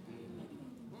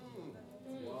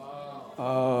 Who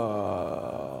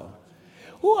are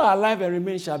alive and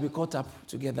remain shall be caught up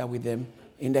together with them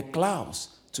in the clouds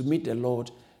to meet the Lord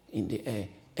in the air.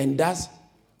 And thus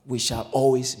we shall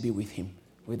always be with him,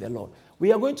 with the Lord.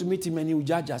 We are going to meet him and he will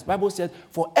judge us. The Bible says,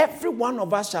 for every one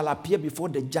of us shall appear before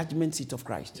the judgment seat of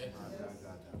Christ.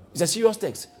 It's a serious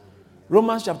text.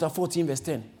 Romans chapter 14, verse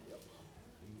 10.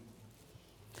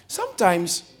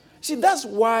 Sometimes, see, that's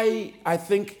why I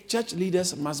think church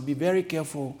leaders must be very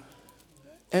careful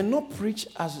and not preach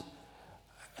as...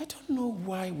 I don't know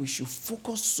why we should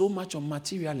focus so much on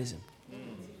materialism.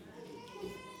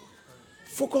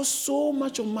 focus so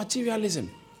much on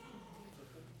materialism,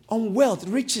 on wealth,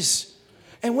 riches.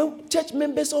 And when church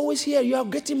members always hear you are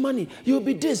getting money, you'll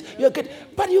be this,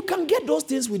 but you can get those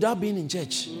things without being in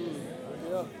church.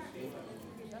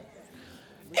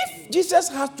 If Jesus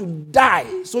has to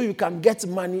die so you can get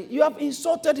money, you have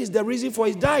insulted the reason for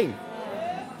his dying.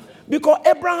 Because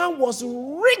Abraham was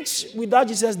rich without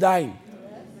Jesus dying.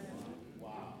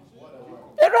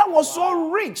 Abraham was so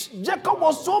rich. Jacob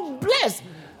was so blessed.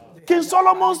 King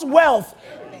Solomon's wealth.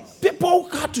 People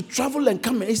had to travel and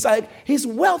come. It's like his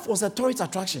wealth was a tourist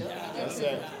attraction. That's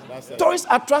it. Tourist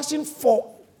attraction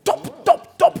for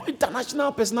top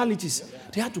international personalities.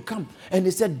 They had to come. And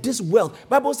they said, this wealth.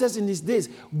 Bible says in these days,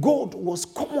 gold was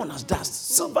common as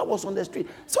dust. Silver was on the street.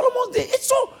 Solomon's day.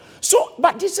 It's so,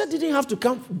 but Jesus didn't have to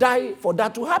come die for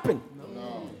that to happen.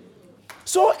 No.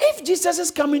 So if Jesus is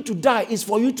coming to die, is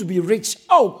for you to be rich.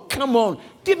 Oh, come on.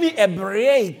 Give me a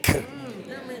break.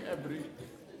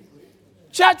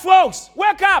 Church folks,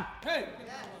 wake up. Hey.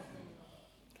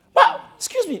 Well,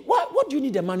 excuse me. What do you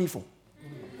need the money for?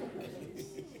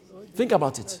 Think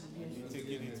about it.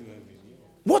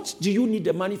 What do you need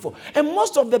the money for? And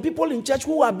most of the people in church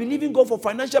who are believing God for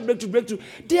financial breakthrough,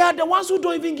 they are the ones who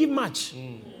don't even give much.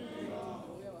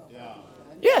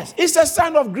 Yes, it's a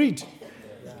sign of greed.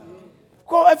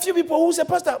 A few people who say,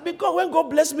 Pastor, because when God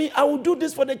bless me, I will do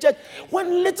this for the church.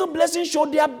 When little blessings show,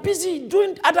 they are busy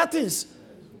doing other things.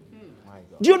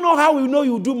 Do you know how you know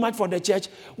you do much for the church?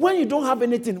 When you don't have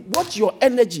anything, what your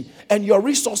energy and your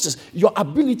resources, your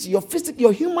ability, your physical,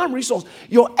 your human resource,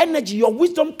 your energy, your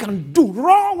wisdom can do,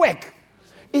 raw work,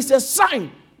 is a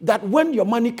sign that when your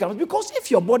money comes, because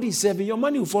if your body is serving, your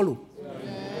money will follow.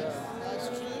 Yes, that's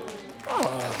true.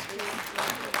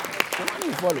 Your money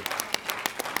will follow.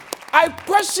 I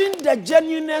question the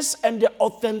genuineness and the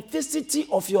authenticity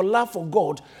of your love for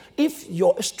God. If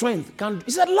your strength can,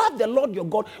 he said, love the Lord your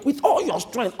God with all your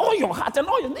strength, all your heart, and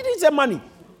all your. He didn't say money.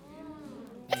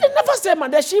 He never said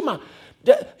money. The Shema.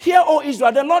 Hear, O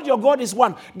Israel, the Lord your God is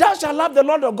one. Thou shalt love the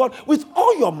Lord your God with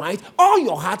all your might, all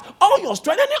your heart, all your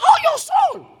strength, and all your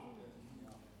soul.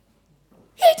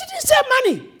 He didn't say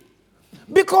money.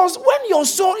 Because when your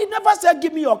soul, he never said,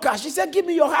 give me your cash. He said, give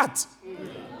me your heart.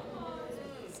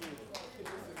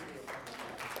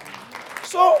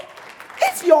 So,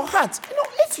 if your heart,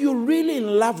 if you're really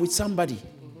in love with somebody,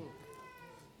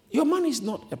 your money is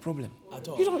not a problem. At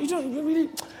all. You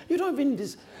don't even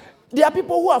this. There are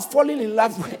people who are falling in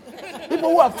love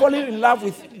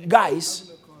with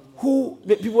guys who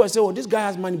people will say, oh, this guy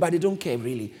has money, but they don't care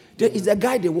really. It's the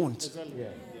guy they want.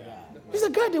 It's the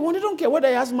guy they want. They don't care whether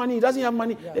he has money, he doesn't have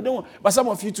money. They don't want. But some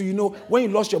of you too, when you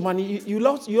lost your money, you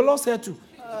lost her too.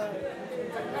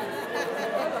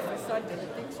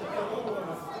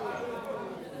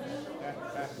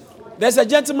 There's a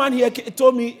gentleman here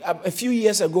told me a few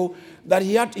years ago that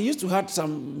he used to have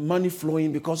some money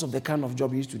flowing because of the kind of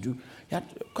job he used to do. He had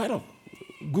kind of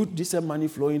good, decent money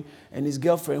flowing, and his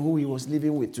girlfriend, who he was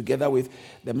living together with,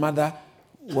 the mother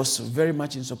was very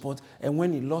much in support. And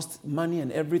when he lost money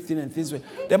and everything and things,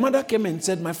 the mother came and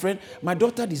said, my friend, my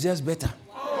daughter deserves better.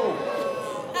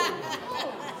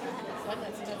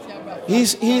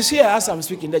 He's here as I'm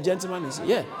speaking. The gentleman is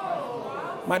here.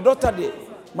 My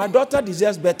daughter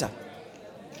deserves better.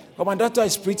 But my daughter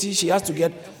is pretty. She has to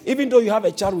get, even though you have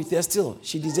a child with her still,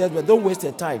 she deserves better. Don't waste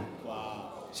her time.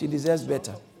 She deserves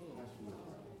better.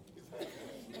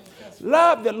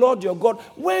 Love the Lord your God.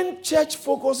 When church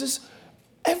focuses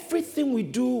everything we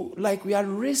do, like we are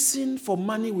racing for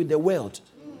money with the world.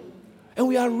 And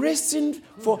we are racing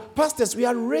for, pastors, we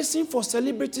are racing for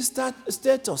celebrity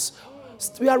status.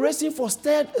 We are racing for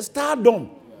stardom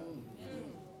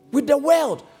with the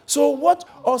world. So what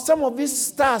are some of these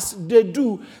stars they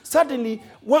do? Suddenly,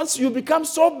 once you become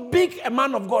so big a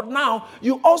man of God now,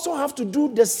 you also have to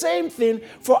do the same thing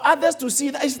for others to see.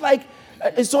 That it's like,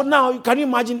 so now, can you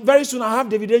imagine, very soon I'll have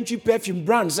David Entry perfume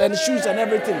brands and shoes and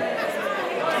everything.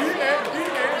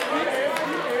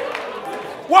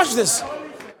 Watch this.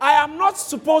 I am not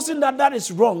supposing that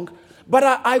is wrong, but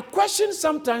I question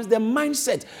sometimes the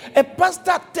mindset. A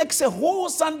pastor takes a whole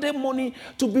Sunday morning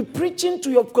to be preaching to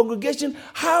your congregation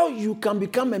how you can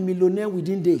become a millionaire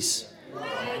within days.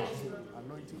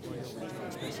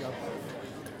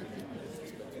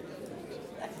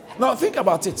 Now think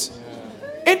about it.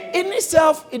 In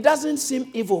itself, it doesn't seem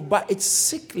evil, but it's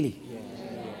sickly.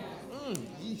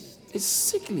 It's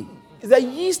sickly. It's the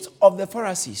yeast of the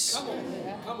Pharisees.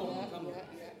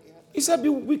 He said,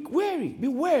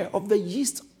 beware of the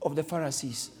yeast of the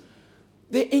Pharisees.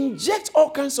 They inject all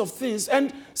kinds of things.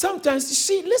 And sometimes,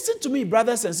 see, listen to me,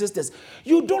 brothers and sisters.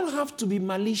 You don't have to be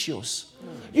malicious.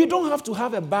 You don't have to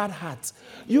have a bad heart.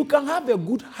 You can have a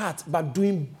good heart but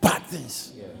doing bad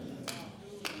things.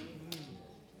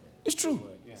 It's true.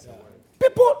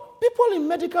 People in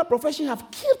medical profession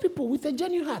have killed people with a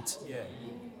genuine heart.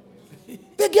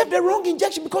 They gave the wrong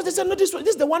injection because they said, no, this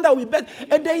is the one that will be bad.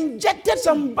 And they injected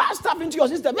some bad stuff into your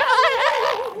system.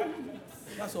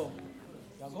 That's all.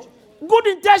 Good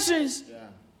intentions,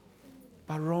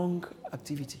 but wrong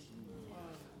activity.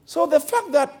 So the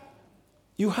fact that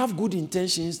you have good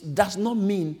intentions does not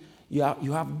mean you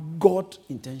have God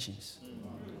intentions.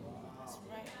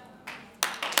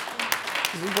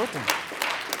 It's important.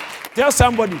 Tell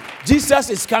somebody, Jesus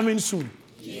is coming soon.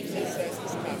 Jesus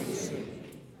is coming soon.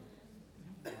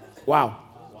 Wow.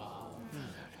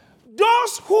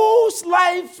 Those whose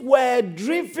lives were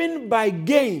driven by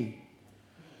gain.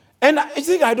 And I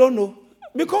think I don't know.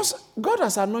 Because God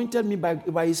has anointed me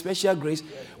by His special grace.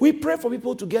 We pray for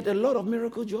people to get a lot of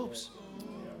miracle jobs.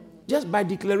 Just by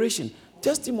declaration.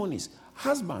 Testimonies.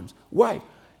 Husbands. Wife.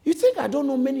 You think I don't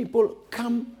know many people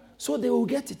come so they will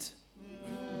get it.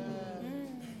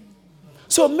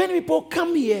 So many people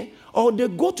come here or they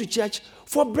go to church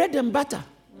for bread and butter.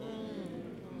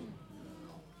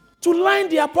 To line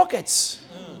their pockets.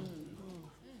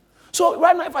 So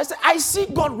right now if I say, I see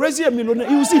God raising a millionaire,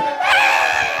 you will see, amen.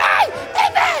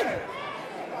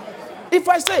 If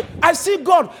I say, I see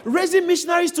God raising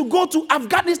missionaries to go to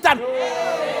Afghanistan.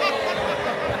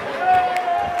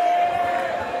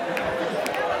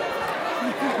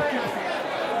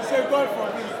 Say God for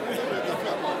me.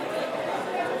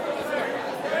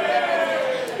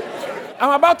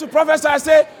 I'm about to prophesy. I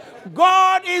say,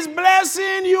 God is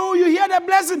blessing you. You hear the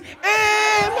blessing? Amen.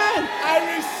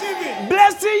 I receive it.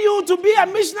 Blessing you to be a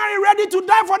missionary ready to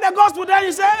die for the gospel. Then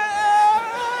you say,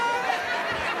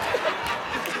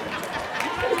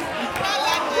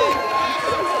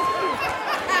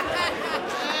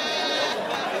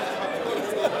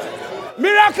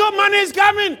 miracle money is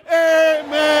coming.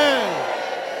 Amen.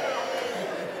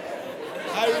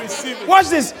 I receive it. Watch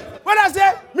this. When I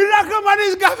say miracle money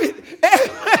is coming,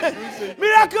 amen.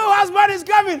 Miracle husband is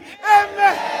coming,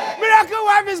 amen. Miracle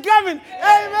wife is coming,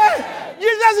 amen.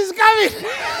 Jesus is coming.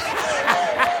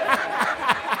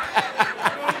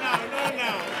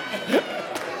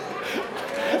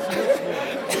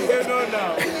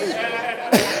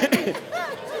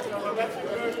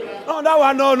 No, that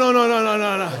one, no.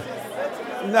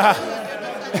 Nah.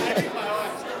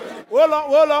 Hold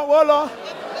on.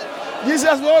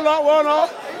 Jesus, hold on.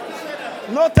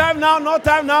 No time now.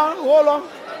 Hold on.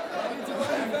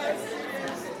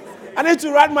 I need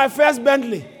to ride my first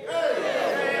Bentley.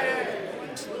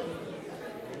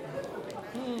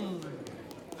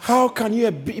 How can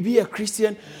you be a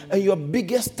Christian and your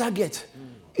biggest target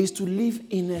is to live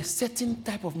in a certain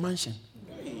type of mansion?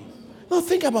 No,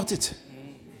 think about it.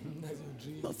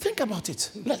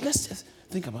 Let's just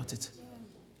think about it.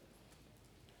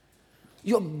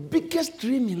 Your biggest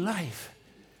dream in life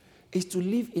is to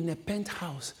live in a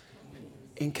penthouse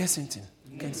in Kensington.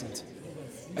 And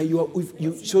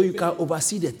so you can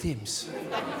oversee the Thames.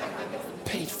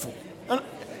 Paid for. And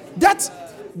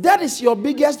that is your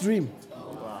biggest dream.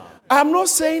 I'm not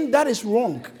saying that is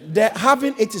wrong. That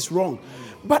having it is wrong.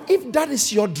 But if that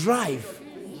is your drive,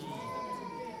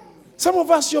 some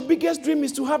of us, your biggest dream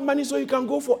is to have money so you can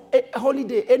go for a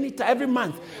holiday anytime, every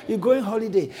month. You're going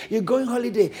holiday. You are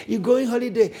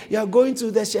going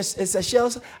to the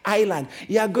Seychelles Island.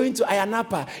 You are going to Ayia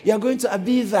Napa. You are going to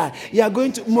Ibiza. You are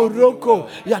going to Morocco.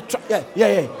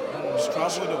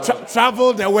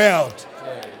 Travel the world.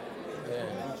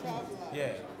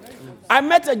 Yeah. I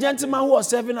met a gentleman who was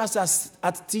serving us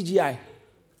at TGI.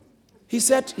 He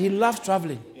said he loves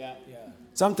traveling.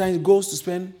 Sometimes he goes to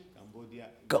spend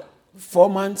 4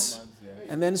 months.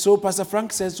 And then so Pastor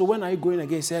Frank said, so when are you going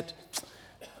again? He said,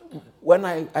 when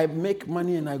I make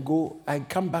money and I go, I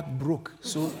come back broke.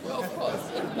 So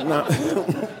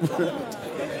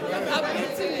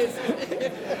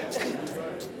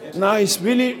now he's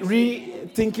really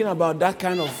thinking about that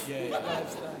kind of.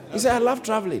 He said, I love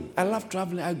traveling.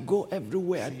 I go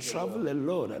everywhere. I travel a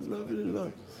lot. I love it a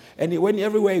lot. And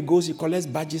everywhere he goes, he collects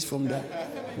badges from there.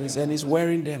 And he's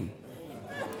wearing them.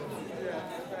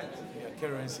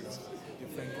 Currencies,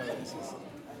 different currencies.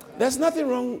 There's nothing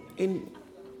wrong in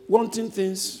wanting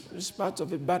things. It's part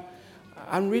of it. But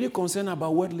I'm really concerned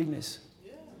about worldliness.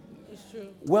 It's true.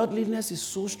 Worldliness is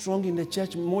so strong in the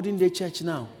church, modern day church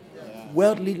now.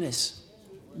 Worldliness.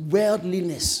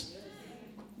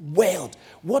 World.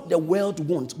 What the world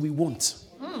wants, we want.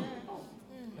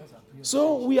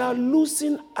 So we are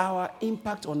losing our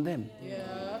impact on them.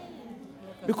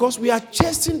 Because we are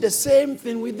chasing the same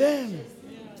thing with them.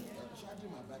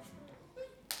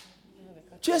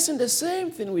 Chasing the same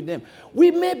thing with them.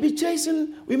 We may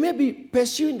be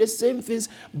pursuing the same things,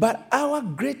 but our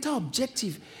greater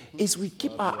objective is we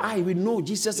keep our eye, we know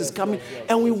Jesus is coming,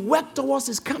 and we work towards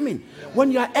his coming.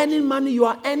 When you are earning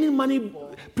money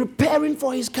preparing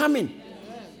for his coming.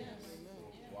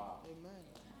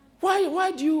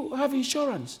 Why do you have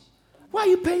insurance? Why are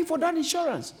you paying for that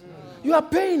insurance? You are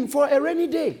paying for a rainy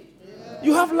day.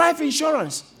 You have life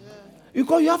insurance.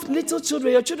 Because you have little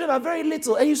children, your children are very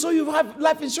little, and so you have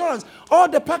life insurance, all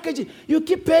the packaging, you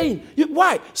keep paying.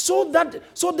 Why? So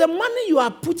the money you are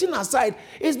putting aside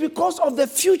is because of the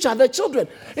future, the children.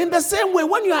 In the same way,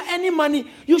 when you are earning money,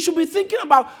 you should be thinking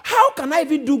about, how can I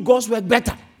even do God's work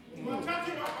better?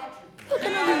 How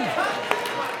can I do?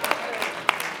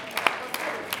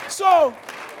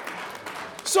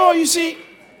 So you see,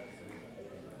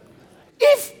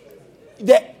 if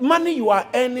the money you are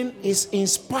earning is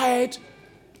inspired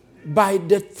by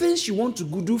the things you want to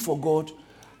do for God,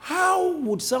 how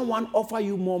would someone offer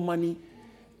you more money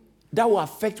that will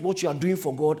affect what you are doing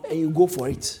for God and you go for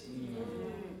it?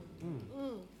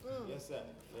 Yes, sir.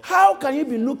 How can you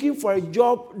be looking for a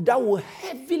job that will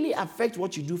heavily affect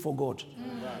what you do for God?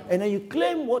 And then you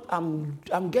claim, what I'm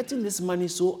getting this money,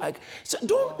 so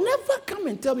don't never come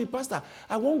and tell me, Pastor,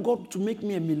 I want God to make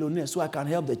me a millionaire so I can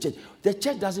help the church. The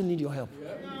church doesn't need your help.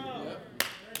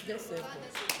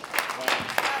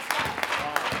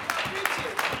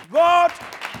 God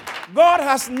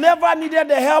has never needed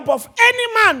the help of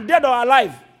any man, dead or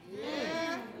alive.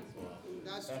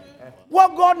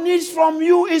 What God needs from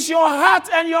you is your heart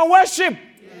and your worship.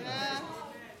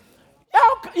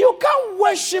 You can't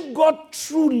worship God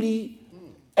truly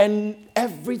and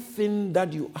everything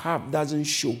that you have doesn't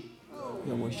show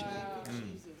your worship.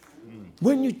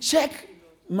 When you check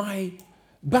my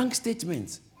bank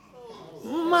statements,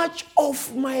 much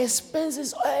of my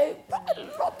expenses are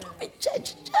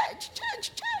church.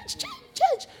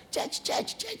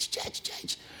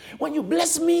 When you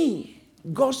bless me,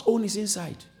 God's own is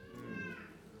inside.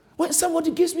 When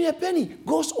somebody gives me a penny,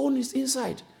 God's own is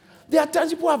inside. There are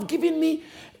times people have given me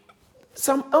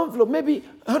some envelope, maybe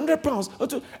 £100 or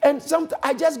two, and sometimes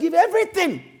I just give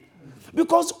everything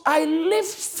because I live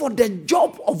for the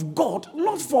job of God,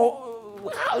 not for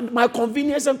my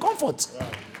convenience and comfort.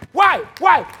 Why?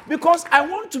 Because I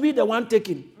want to be the one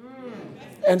taking,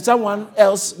 and someone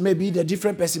else may be the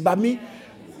different person. But me,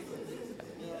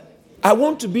 I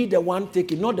want to be the one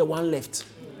taking, not the one left.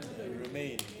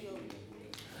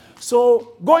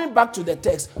 So, going back to the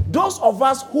text, those of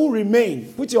us who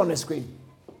remain, put it on the screen.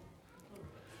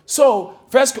 So,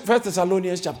 First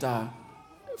Thessalonians chapter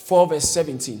 4, verse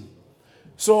 17.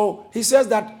 So, he says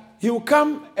that he will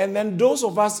come, and then those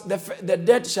of us, the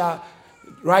dead shall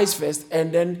rise first,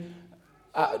 and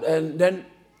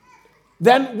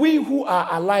then we who are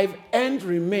alive and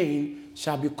remain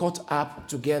shall be caught up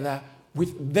together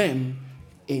with them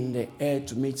in the air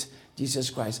to meet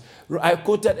Jesus Christ. I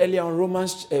quoted earlier on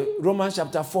Romans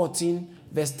chapter 14,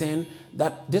 verse 10,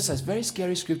 that this is very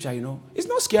scary scripture, you know. It's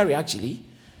not scary, actually,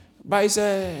 but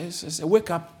it's a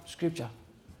wake-up scripture.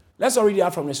 Let's all read it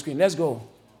out from the screen. Let's go.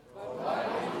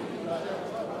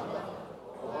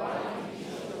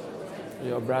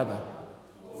 Your brother.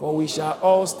 For we shall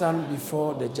all stand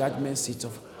before the judgment seat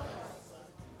of...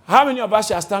 How many of us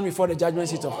shall stand before the judgment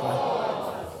seat of Christ?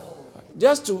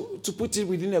 Just to put it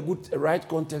within a right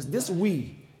context, this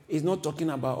we is not talking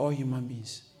about all human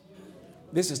beings.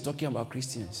 This is talking about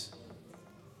Christians.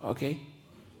 Okay?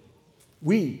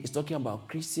 We is talking about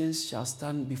Christians shall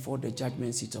stand before the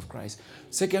judgment seat of Christ.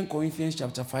 2 Corinthians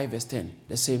chapter 5 verse 10.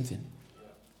 The same thing.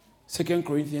 2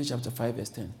 Corinthians chapter 5 verse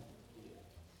 10.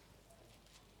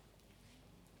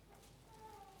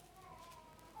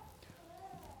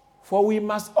 For we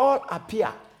must all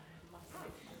appear.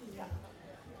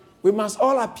 We must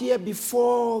all appear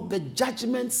before the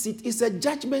judgment seat. It's a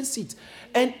judgment seat.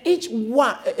 And each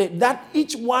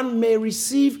one may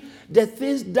receive the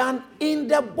things done in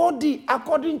the body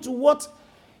according to what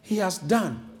he has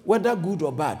done, whether good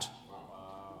or bad.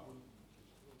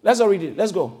 Let's all read it.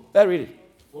 Let's go. Let's read it.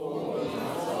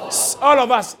 All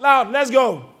of us, loud, let's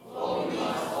go.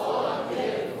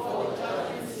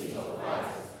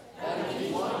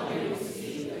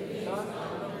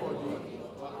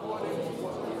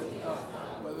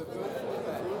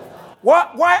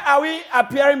 Why are we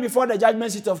appearing before the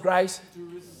judgment seat of Christ?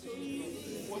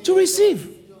 To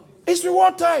receive. It's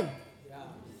reward time.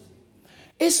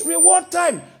 It's reward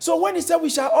time. So when he said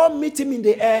we shall all meet him in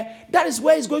the air, that is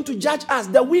where he's going to judge us,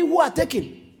 the we who are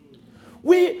taken.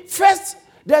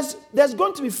 There's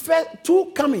going to be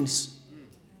two comings.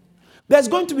 There's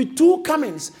going to be two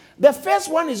comings. The first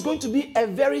one is going to be a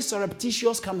very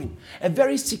surreptitious coming, a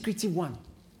very secretive one.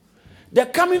 The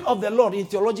coming of the Lord in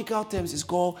theological terms is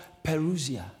called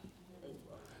parousia.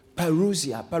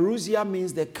 Parousia. Parousia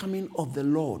means the coming of the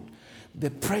Lord,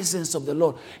 the presence of the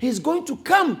Lord. He's going to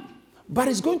come, but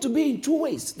it's going to be in two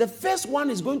ways. The first one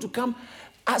is going to come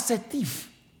as a thief.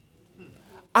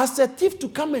 As a thief to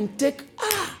come and take,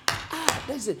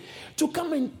 that's it. To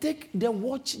come and take the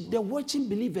watching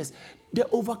believers, the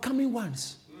overcoming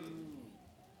ones.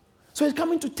 So he's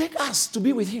coming to take us to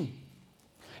be with him.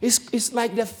 It's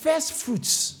like the first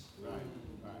fruits.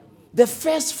 The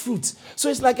first fruits. So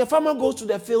it's like a farmer goes to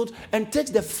the field and takes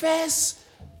the first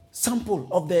sample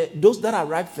of those that are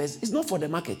ripe first. It's not for the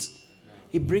market.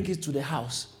 He brings it to the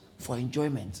house for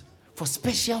enjoyment, for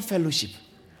special fellowship.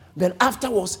 Then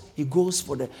afterwards, he goes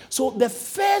for So the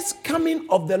first coming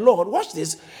of the Lord, watch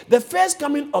this. The first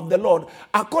coming of the Lord,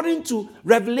 according to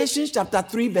Revelation chapter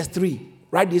 3, verse 3.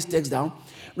 Write this text down.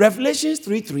 Revelation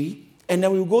 3:3, and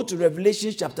then we'll go to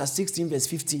Revelation chapter 16, verse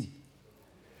 15.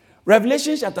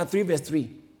 Revelation chapter 3, verse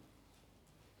 3.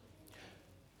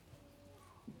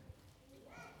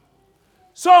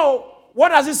 So, what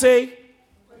does it say?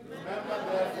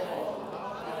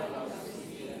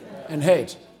 And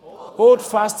heard. Hold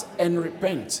fast and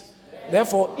repent.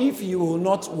 Therefore, if you will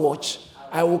not watch,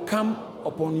 I will come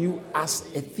upon you as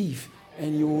a thief,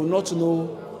 and you will not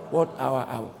know what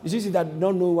hour. You see that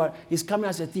don't know what he's coming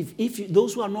as a thief.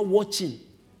 Those who are not watching,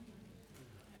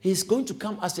 he's going to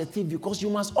come as a thief, because you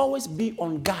must always be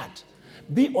on guard.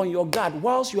 Be on your guard.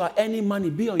 Whilst you are earning money,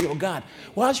 be on your guard.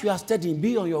 Whilst you are studying,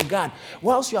 be on your guard.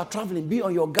 Whilst you are traveling, be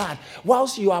on your guard.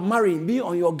 Whilst you are marrying, be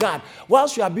on your guard.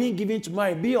 Whilst you are being given to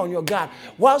marry, be on your guard.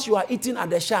 Whilst you are eating at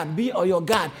the shack, be on your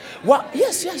guard.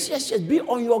 Yes. Be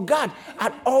on your guard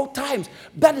at all times.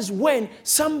 That is when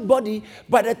somebody,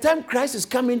 by the time Christ is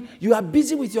coming, you are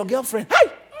busy with your girlfriend.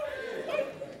 Hey!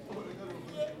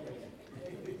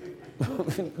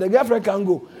 The girlfriend can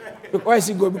go. Why is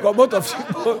he going? Because both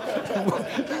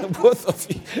of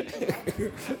you.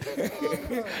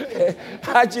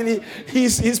 Actually,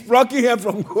 he's blocking her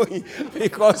from going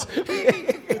because.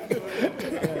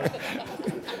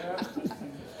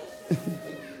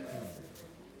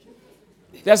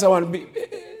 That's the one.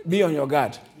 Be on your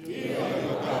guard.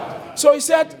 So he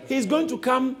said he's going to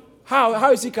come.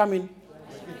 How is he coming?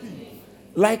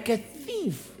 Like a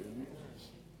thief.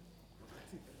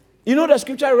 You know the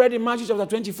scripture I read in Matthew chapter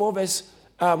 24, verse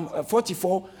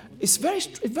 44. It's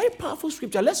very powerful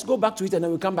scripture. Let's go back to it and then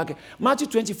we'll come back. Matthew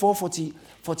 24,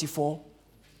 44.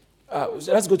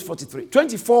 Let's go to 43.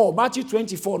 24, Matthew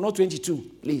 24, not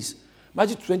 22, please.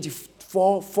 Matthew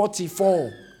 24,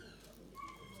 44.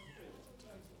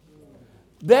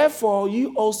 Therefore,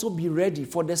 you also be ready,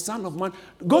 for the Son of Man.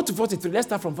 Go to 43. Let's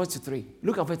start from 43.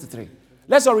 Look at 43.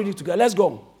 Let's all read it together. Let's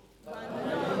go.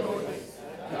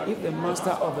 If the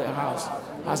master of the house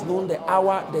has known the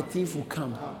hour the thief will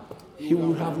come, he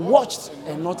would have watched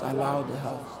and not allowed the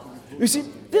house. You see,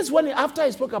 this one after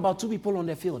he spoke about two people on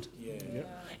the field.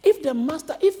 If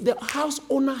the house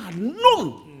owner had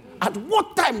known at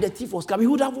what time the thief was coming,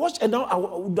 he would have watched and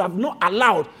would have not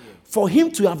allowed for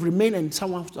him to have remained and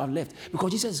someone to have left.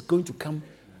 Because Jesus is going to come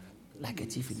like a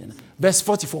thief in the night. Verse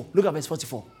 44. Look at verse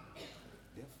 44.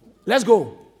 Let's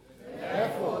go.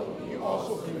 Therefore, you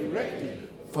also be ready.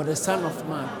 For the Son of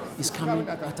Man is coming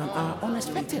at an hour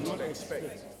unexpected.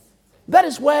 That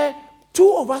is where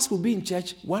two of us will be in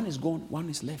church. One is gone, one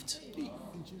is left.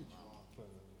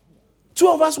 Two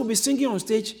of us will be singing on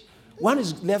stage. One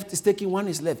is left, is taking, one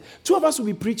is left. Two of us will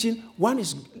be preaching. One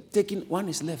is taking, one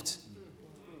is left.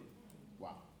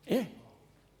 Wow. Yeah.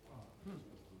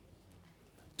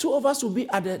 Two of us will be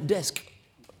at the desk,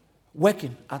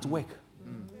 working at work,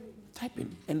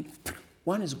 typing. And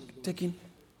one is taking,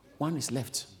 one is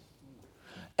left.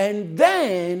 And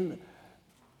then,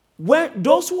 when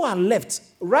those who are left,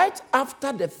 right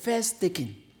after the first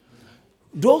taking,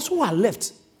 those who are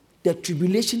left, the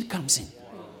tribulation comes in.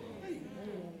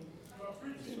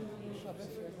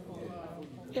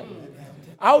 Yeah.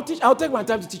 I'll take my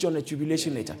time to teach on the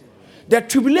tribulation later. The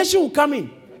tribulation will come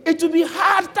in. It will be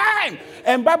hard time.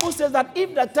 And Bible says that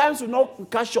if the times will not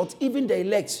cut short, even the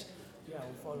elect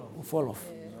will fall off.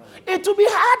 It will be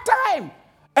hard time.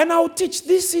 And I'll teach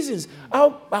these seasons. I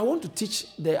want to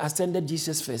teach the ascended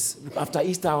Jesus first. After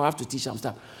Easter, I'll have to teach some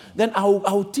stuff. Then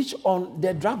I'll teach on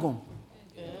the dragon.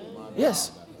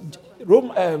 Yes.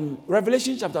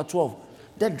 Revelation chapter 12.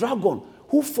 The dragon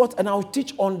who fought, and I'll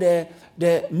teach on the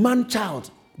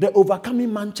man-child, the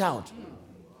overcoming man-child.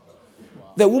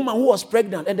 The woman who was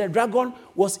pregnant and the dragon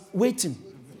was waiting.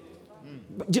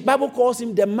 The Bible calls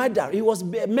him the murderer. He was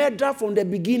a murderer from the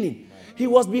beginning. He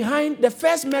was behind, the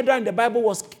first murderer in the Bible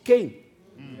was Cain.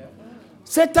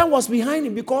 Satan was behind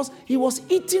him because he was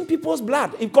eating people's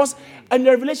blood. Because in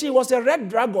the Revelation, he was a red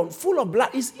dragon full of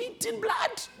blood. He's eating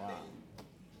blood. Wow.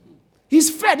 He's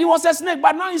fed. He was a snake,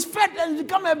 but now he's fed and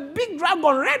become a big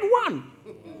dragon, red one.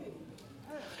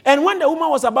 And when the woman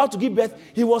was about to give birth,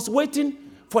 he was waiting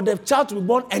for the child to be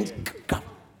born and come.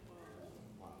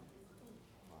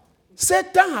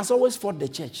 Satan has always fought the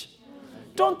church.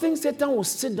 Don't think Satan will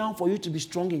sit down for you to be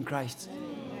strong in Christ.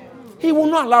 He will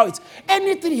not allow it.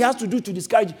 Anything he has to do to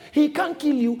discourage you. He can't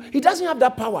kill you. He doesn't have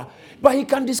that power. But he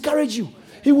can discourage you.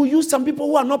 He will use some people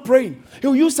who are not praying. He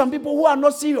will use some people who are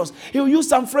not serious. He will use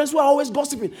some friends who are always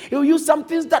gossiping. He will use some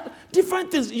things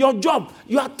different things. Your job,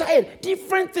 you are tired,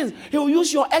 different things. He will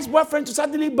use your ex-boyfriend to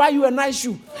suddenly buy you a nice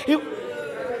shoe.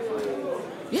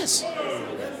 Yes.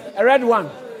 A red one.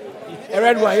 A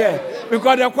red one, yeah.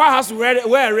 Because the choir has to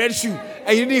wear a red shoe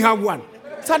and you didn't have one.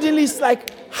 Suddenly it's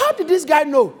like, how did this guy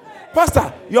know?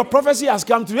 Pastor, your prophecy has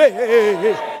come to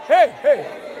hey.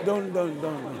 Don't.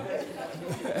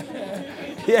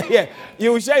 Yeah.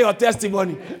 You will share your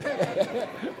testimony.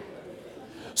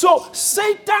 So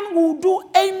Satan will do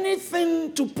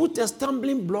anything to put a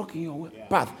stumbling block in your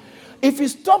path. If he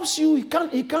stops you, he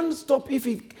can't stop. If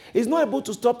he's not able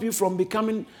to stop you from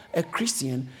becoming a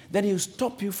Christian, then he'll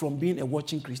stop you from being a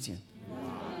watching Christian.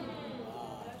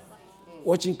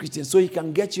 Watching Christian, so he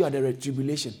can get you at the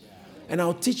tribulation. And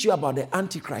I'll teach you about the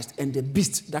Antichrist and the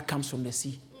beast that comes from the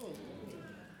sea.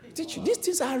 Teach you. These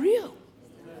things are real.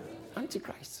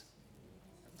 Antichrist.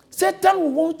 Satan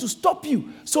will want to stop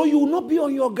you, so you will not be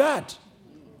on your guard.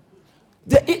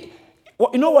 You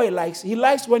know what he likes? He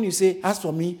likes when you say, as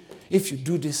for me, if you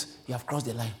do this, you have crossed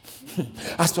the line.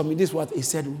 As for me, this is what he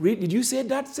said. Did you say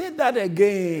that? Say that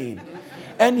again.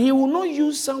 And he will not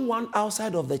use someone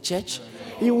outside of the church.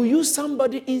 He will use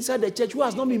somebody inside the church who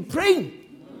has not been praying.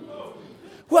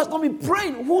 Who has not been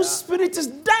praying, whose spirit is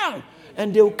down.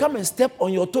 And they will come and step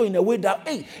on your toe in a way that,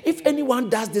 hey, if anyone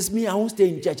does this, me, I won't stay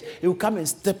in church. He will come and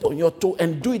step on your toe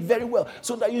and do it very well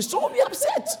so that you so be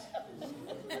upset.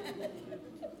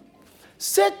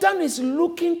 Satan is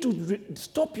looking to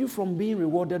stop you from being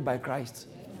rewarded by Christ.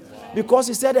 Because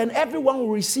he said, and everyone will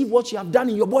receive what you have done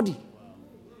in your body.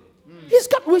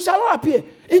 We shall all appear,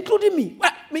 including me.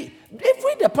 If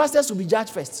we, the pastors, will be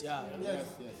judged first. Yes.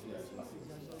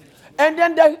 And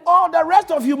then all the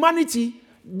rest of humanity,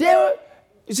 you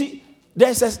see,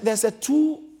 there's a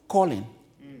two calling.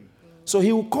 So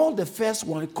he will call the first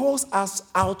one, he calls us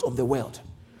out of the world.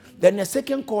 Then the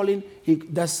second calling,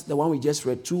 that's the one we just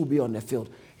read, two will be on the field.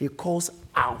 He calls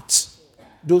out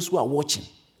those who are watching.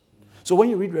 So when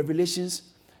you read Revelations,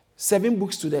 7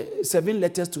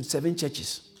 letters to 7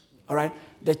 churches. All right?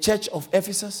 The church of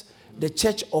Ephesus, the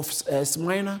church of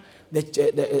Smyrna,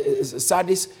 the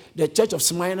Sardis, the church of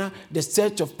Smyrna, the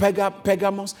church of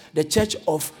Pergamos, the church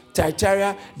of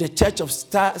Thyatira, the church of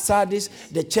Sardis,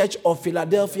 the church of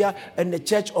Philadelphia, and the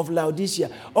church of Laodicea.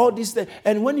 All these things.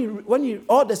 And when you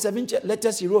all the 7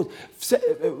 letters he wrote,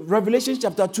 Revelation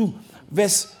chapter 2,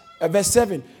 verse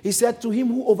 7, he said, to him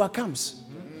who overcomes.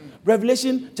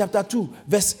 Revelation chapter 2,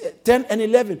 verse 10 and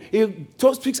 11, he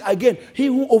speaks again, he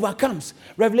who overcomes.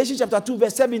 Revelation chapter 2,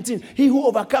 verse 17, he who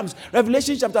overcomes.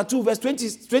 Revelation chapter 2, verse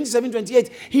 27,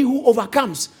 28, he who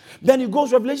overcomes. Then he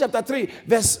goes, Revelation chapter 3,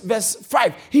 verse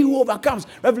 5, he who overcomes.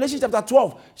 Revelation chapter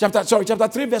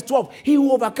 3, verse 12, he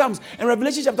who overcomes. And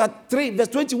Revelation chapter 3, verse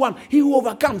 21, he who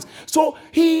overcomes. So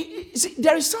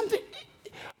there is something.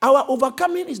 Our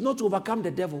overcoming is not to overcome the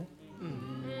devil.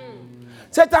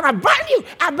 Satan, I bind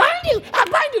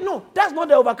you. No, that's not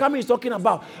the overcoming he's talking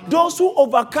about. Those who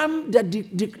overcome the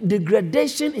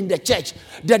degradation in the church,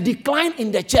 the decline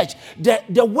in the church,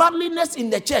 the worldliness in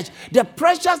the church, the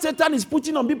pressure Satan is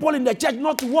putting on people in the church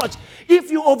not to watch.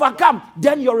 If you overcome,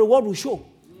 then your reward will show.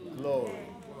 Lord.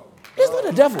 It's not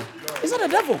the devil. It's not the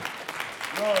devil.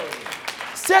 Lord.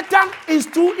 Satan is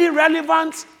too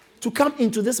irrelevant to come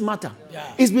into this matter.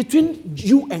 Yeah. It's between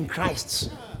you and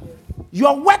Christ.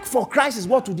 Your work for Christ is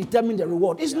what will determine the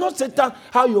reward. It's not Satan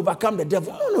how you overcome the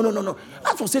devil. No.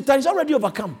 As for Satan, he's already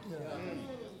overcome.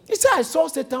 He said, I saw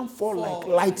Satan fall like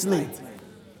lightning.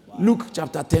 Luke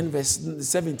chapter 10, verse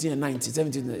 17 and 19.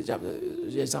 17,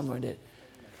 chapter, somewhere there.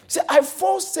 He said, I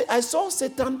saw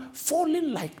Satan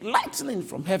falling like lightning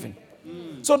from heaven.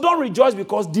 So don't rejoice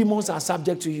because demons are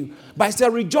subject to you. But I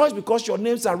said, rejoice because your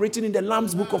names are written in the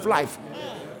Lamb's book of life.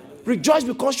 Rejoice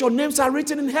because your names are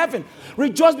written in heaven.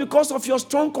 Rejoice because of your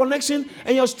strong connection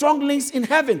and your strong links in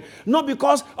heaven. Not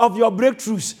because of your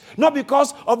breakthroughs. Not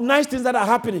because of nice things that are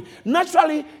happening.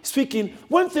 Naturally speaking,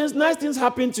 when nice things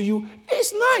happen to you,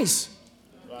 it's nice.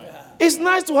 It's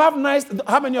nice to have nice.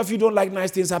 How many of you don't like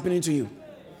nice things happening to you?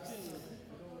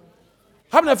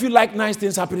 How many of you like nice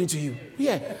things happening to you?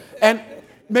 Yeah. And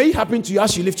may it happen to you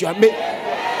as you lift your hand.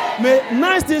 May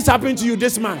nice things happen to you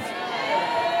this month.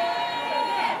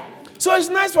 So it's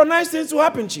nice for nice things to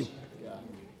happen to you.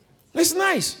 It's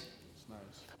nice.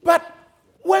 But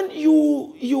when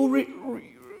you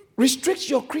restrict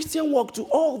your Christian walk to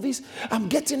all this, I'm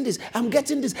getting this,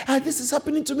 this is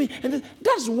happening to me. And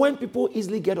that's when people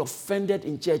easily get offended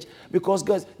in church. Because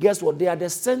guess what? They are the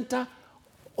center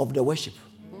of the worship.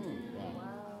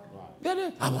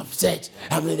 I'm upset.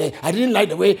 I didn't like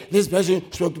the way this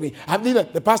person spoke to me.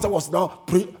 The pastor was now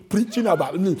preaching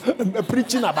about me.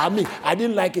 I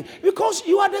didn't like it. Because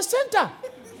you are the center.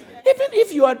 Even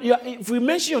if we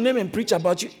mention your name and preach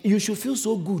about you, you should feel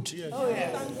so good.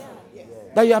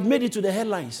 That you have made it to the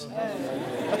headlines. In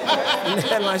the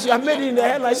headlines. You have made it in the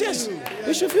headlines. Yes.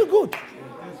 You should feel good.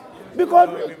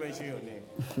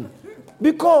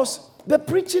 Because the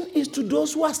preaching is to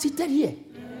those who are seated here.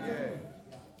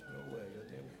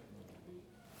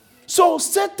 So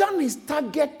Satan is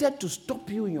targeted to stop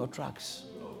you in your tracks.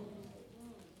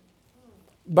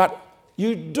 But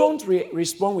you don't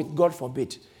respond with God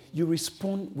forbid. You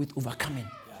respond with overcoming.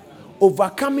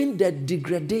 Overcoming the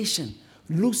degradation,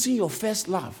 losing your first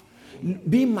love,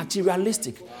 being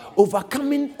materialistic,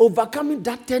 overcoming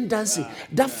that tendency,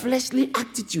 that fleshly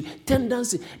attitude,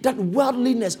 tendency, that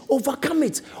worldliness. Overcome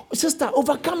it. Sister,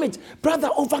 overcome it. Brother,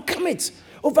 overcome it.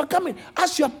 Overcome it.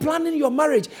 As you are planning your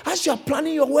marriage, as you are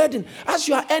planning your wedding, as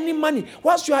you are earning money,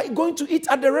 whilst you are going to eat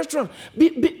at the restaurant, be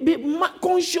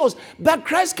conscious that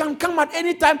Christ can come at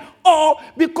any time, or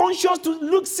be conscious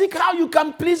to seek how you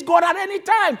can please God at any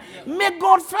time. Make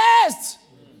God first.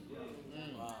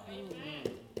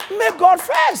 Make God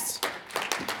first.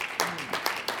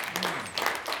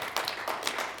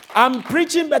 I'm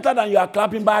preaching better than you are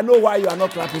clapping, but I know why you are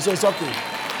not clapping, so it's okay.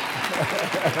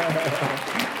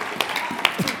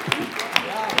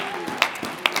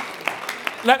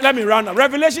 Let me round up.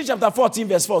 Revelation chapter 14,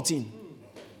 verse 14.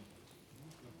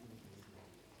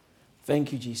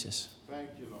 Thank you, Jesus. Thank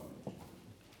you, Lord.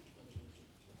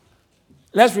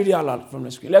 Let's read it out loud from the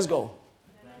screen. Let's go.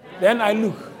 Then I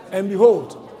look, and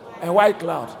behold, a white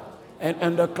cloud,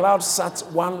 and the cloud sat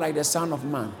one like the Son of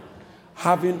Man,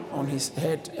 having on his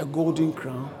head a golden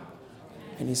crown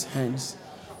in his hands.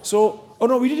 So, oh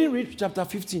no, we didn't read chapter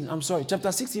 15. I'm sorry,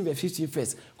 chapter 16, verse 15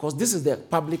 first, because this is the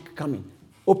public coming.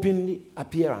 Open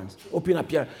appearance.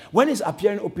 When he's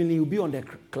appearing openly, he'll be on the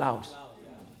clouds.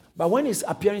 But when he's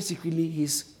appearing secretly,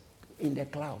 he's in the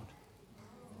cloud.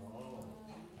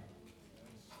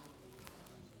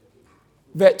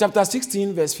 Chapter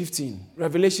 16, verse 15.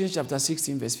 Revelation chapter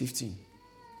 16, verse 15.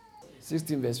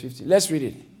 16, verse 15. Let's read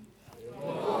it.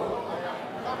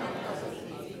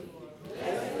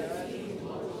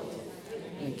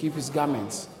 And keep his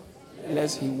garments,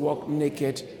 lest he walk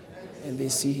naked and they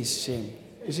see his shame.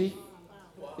 You see?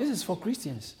 This is for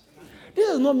Christians. This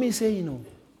is not me saying,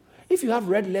 if you have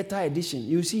red letter edition,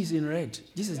 you see it's in red.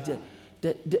 This is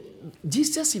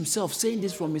Jesus himself saying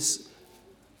this from his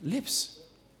lips.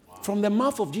 From the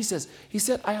mouth of Jesus. He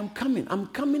said, I am coming. I'm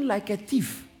coming like a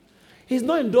thief. He's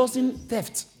not endorsing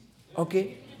theft.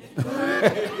 Okay?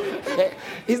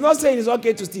 He's not saying it's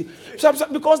okay to steal.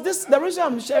 Because the reason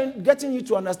I'm getting you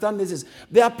to understand this is,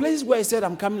 there are places where he said,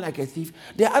 I'm coming like a thief.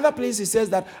 There are other places he says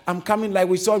that I'm coming like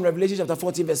we saw in Revelation chapter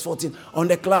 14, verse 14, on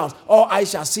the clouds. All eyes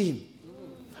shall see him.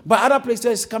 But other places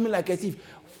he's coming like a thief.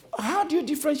 How do you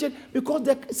differentiate? Because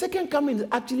the second coming is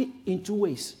actually in two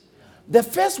ways. The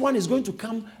first one is going to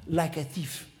come like a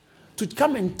thief, to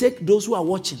come and take those who are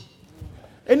watching.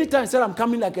 Anytime he said, I'm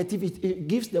coming like a thief, it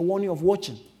gives the warning of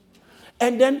watching.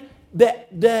 And then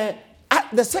the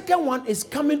second one is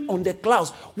coming on the clouds,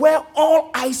 where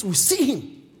all eyes will see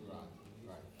him.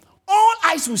 All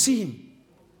eyes will see him.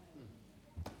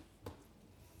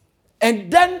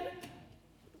 And then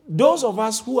those of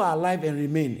us who are alive and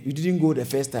remain, you didn't go the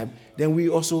first time, then we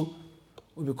also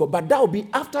will be called. But that will be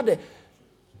after the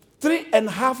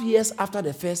 3.5 years after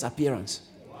the first appearance.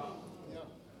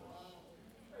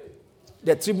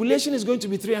 The tribulation is going to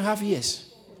be 3.5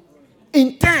 years.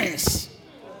 Intense.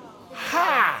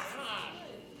 Hard.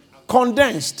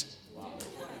 Condensed.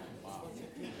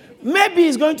 Maybe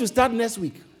it's going to start next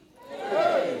week.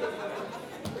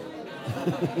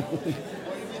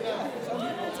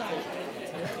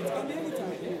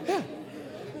 Yeah.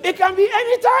 It can be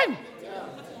any time.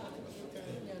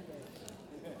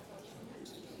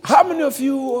 How many of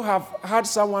you have had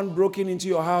someone broken into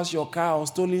your house, your car, or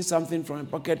stolen something from a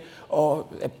pocket, or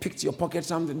picked your pocket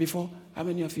something before? How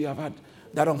many of you have had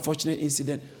that unfortunate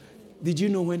incident? Did you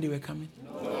know when they were coming?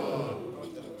 No.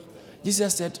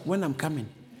 Jesus said, when I'm coming,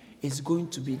 it's going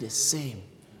to be the same.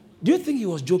 Do you think he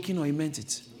was joking or he meant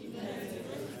it?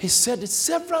 He said it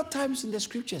several times in the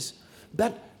scriptures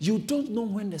that you don't know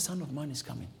when the Son of Man is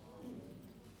coming.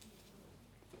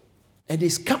 And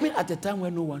he's coming at a time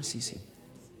when no one sees him.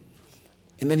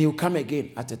 And then he'll come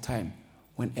again at a time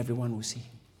when everyone will see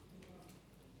him.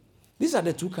 These are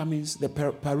the two comings, the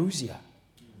parousia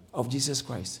of Jesus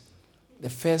Christ. The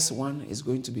first one is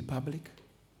going to be public.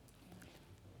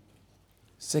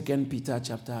 2 Peter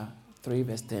chapter 3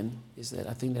 verse 10 is that,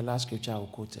 I think, the last scripture I will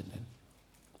quote. And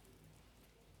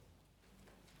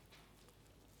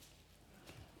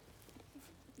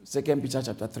then 2 Peter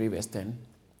chapter 3 verse 10.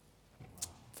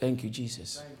 Thank you,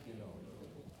 Jesus. Thank you, Lord.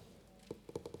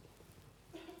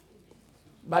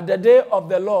 But the day of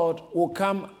the Lord will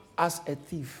come as a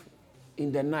thief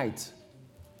in the night,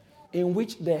 in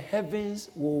which the heavens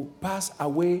will pass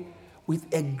away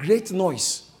with a great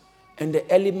noise, and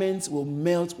the elements will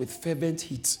melt with fervent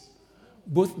heat.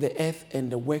 Both the earth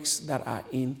and the works that are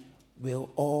in will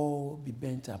all be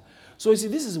burnt up. So you see,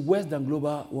 this is worse than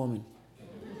global warming.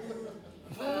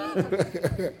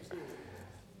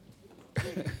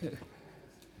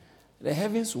 The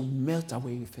heavens will melt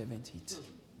away with fervent heat.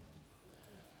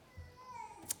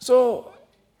 So,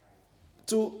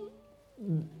 to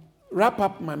wrap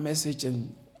up my message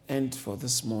and end for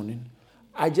this morning,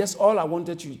 all I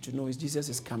wanted you to know is Jesus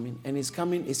is coming, and his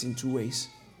coming is in two ways.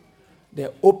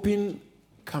 The open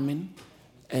coming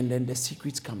and then the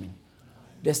secret coming.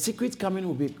 The secret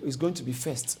coming is going to be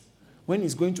first, when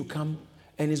he's going to come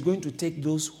and he's going to take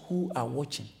those who are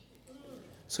watching.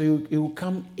 So he will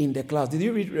come in the clouds. Did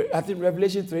you read, I think,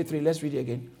 Revelation 3:3? Let's read it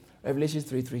again. Revelation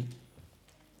 3:3.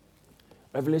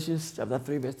 Revelation chapter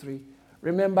 3, verse 3.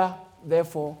 Remember,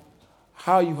 therefore,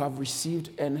 how you have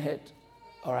received and heard.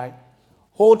 All right?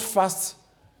 Hold fast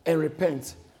and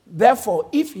repent. Therefore,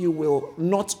 if you will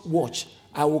not watch,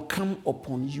 I will come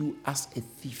upon you as a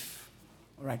thief.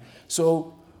 All right?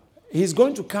 So, he's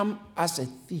going to come as a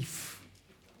thief,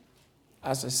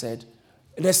 as I said.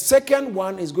 The second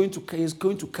one is going to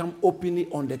come openly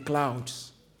on the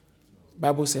clouds.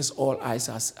 Bible says all eyes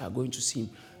are going to see him.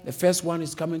 The first one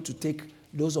is coming to take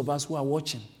those of us who are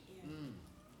watching.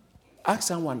 Ask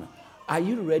someone, are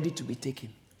you ready to be taken?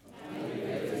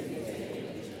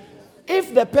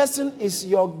 If the person is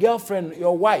your girlfriend,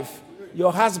 your wife,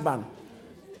 your husband,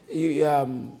 I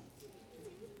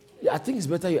think it's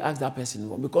better you ask that person.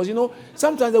 Because,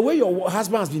 sometimes the way your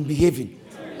husband has been behaving,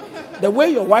 the way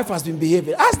your wife has been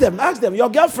behaving, ask them, your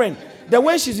girlfriend, the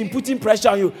way she's been putting pressure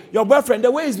on you, your boyfriend,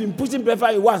 the way he's been putting pressure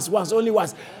on you only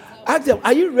once. Ask them,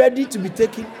 are you ready to be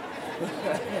taken?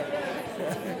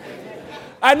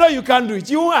 I know you can't do it.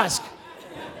 You ask.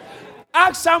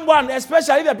 Ask someone,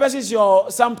 especially if the person is your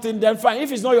something, then fine.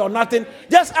 If it's not your nothing,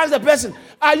 just ask the person,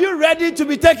 are you ready to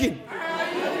be taken?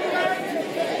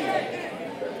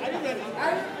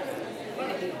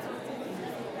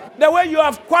 The way you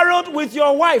have quarreled with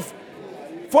your wife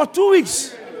for 2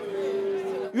 weeks.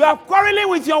 You are quarreling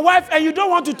with your wife and you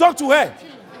don't want to talk to her.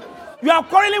 You are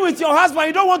quarreling with your husband,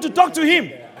 you don't want to talk to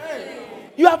him.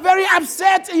 You are very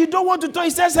upset and you don't want to talk. He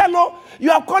says hello.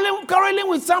 You are quarreling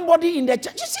with somebody in the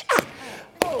church. You see,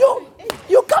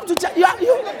 you come to church.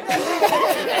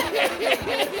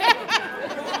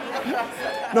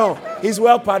 No, he's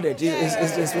well padded.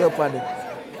 He's well padded.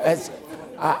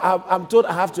 I'm told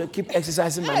I have to keep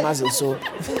exercising my muscles. So,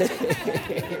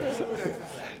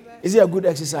 is it a good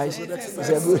exercise? It's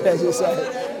a good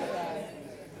exercise.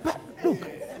 But look,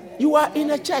 you are in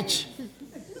a church.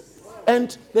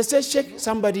 And they say shake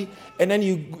somebody, and then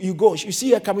you go. You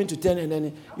see her coming to 10, and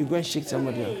then you go and shake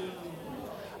somebody else.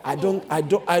 I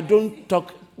don't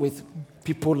talk with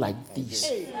people like this.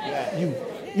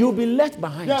 You'll be left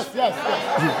behind. Yes.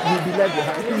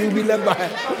 You'll be left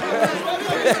behind.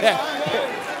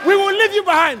 We will leave you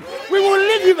behind. We will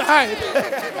leave you behind.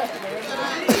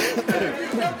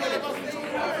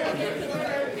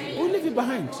 We'll leave you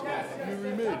behind. You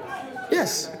remain.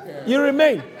 Yes, you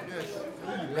remain.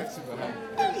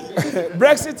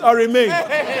 Brexit or remain.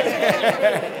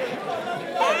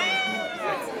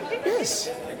 Yes.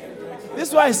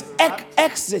 This one is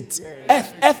exit.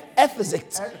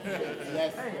 Exit.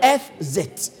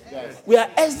 Exit. We are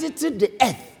exiting the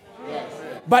earth.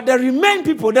 But the remain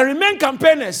people, the remain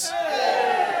campaigners.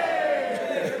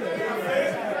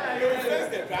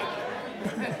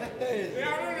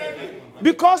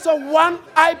 Because of one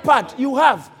iPad you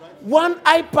have, one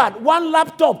iPad, one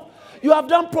laptop, You have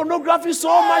done pornography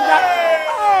so much that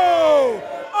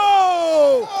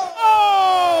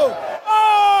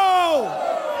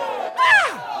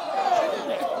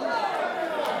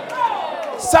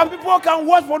Some people can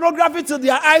watch pornography till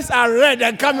their eyes are red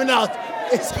and coming out.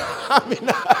 It's coming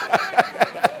out.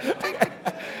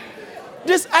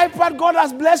 This iPad God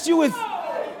has blessed you with.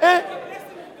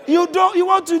 You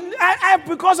want to,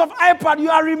 because of iPad, you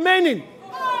are remaining.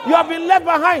 You have been left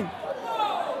behind.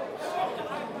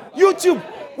 YouTube,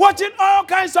 watching all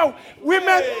kinds of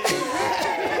women.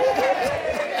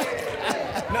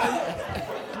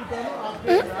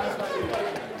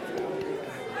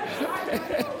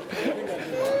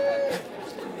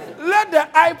 Let the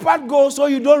iPad go so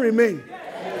you don't remain.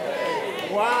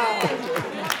 Wow.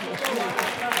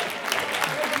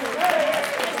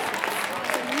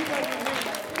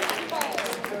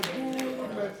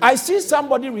 I see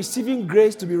somebody receiving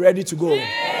grace to be ready to go.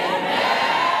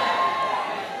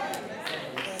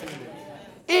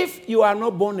 If you are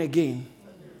not born again,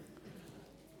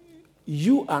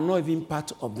 you are not even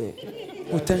part of the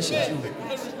potential.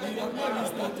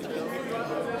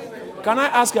 Can I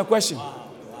ask a question?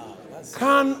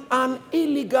 Can an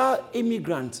illegal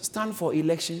immigrant stand for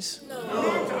elections? No.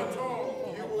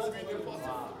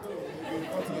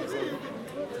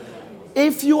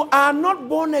 If you are not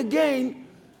born again,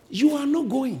 you are not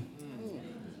going.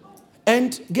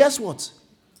 And guess what?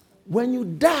 When you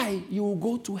die, you will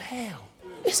go to hell.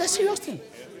 It's a serious thing.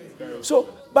 So,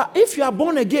 but if you are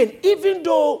born again, even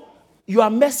though you are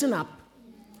messing up,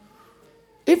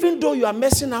 and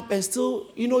still,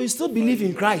 you still believe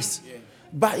in Christ.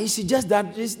 But it's just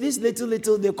that this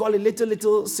little, they call it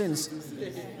little sins.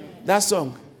 That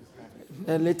song.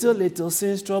 Little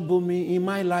sins trouble me in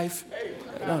my life.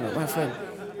 No, my friend.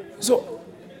 So,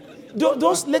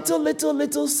 those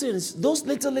little sins,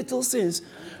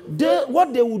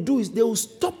 what they will do is they will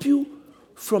stop you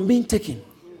from being taken.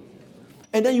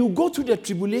 And then you go through the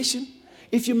tribulation.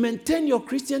 If you maintain your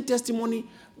Christian testimony,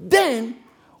 then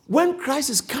when Christ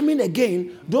is coming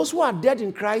again, those who are dead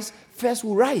in Christ first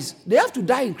will rise. They have to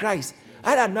die in Christ.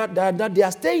 Either that they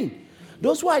are staying.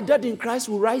 Those who are dead in Christ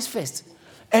will rise first.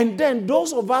 And then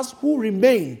those of us who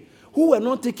remain, who were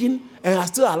not taken and are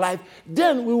still alive,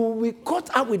 then we will be caught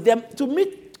up with them to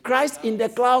meet Christ in the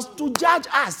clouds to judge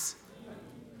us.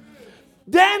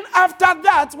 Then after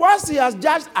that, once he has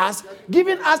judged us,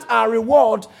 giving us our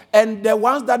reward, and the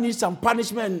ones that need some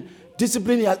punishment,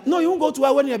 discipline, no, you won't go to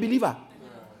hell when you're a believer.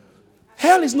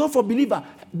 Hell is not for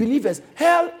believers.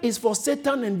 Hell is for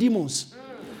Satan and demons.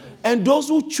 And those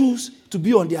who choose to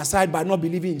be on their side by not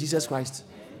believing in Jesus Christ.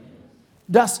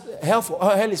 That's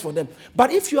hell is for them.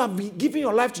 But if you have given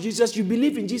your life to Jesus, you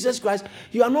believe in Jesus Christ,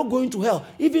 you are not going to hell,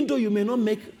 even though you may not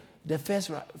make the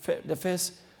first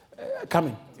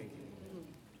coming.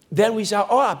 Then we shall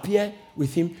all appear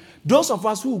with him. Those of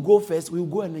us who will go first, we will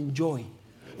go and enjoy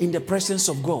in the presence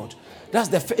of God. That's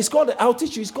it's called, I'll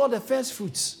teach you, it's called the first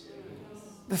fruits.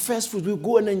 The first fruits, we'll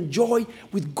go and enjoy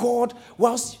with God,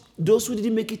 whilst those who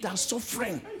didn't make it are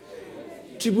suffering.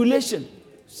 Tribulation,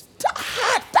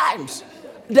 hard times.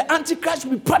 The Antichrist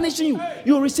will be punishing you.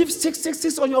 You will receive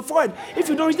 666 on your forehead. If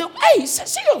you don't receive, hey,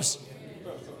 it's serious.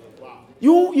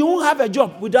 You won't have a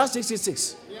job without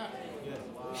 666. Yeah.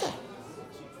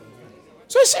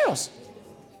 So it's serious.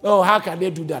 Oh, how can they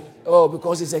do that? Oh,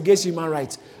 because it's against human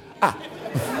rights. Have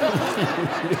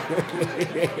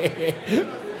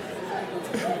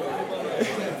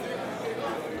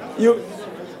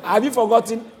you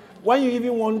forgotten when you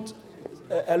even want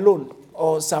a loan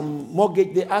or some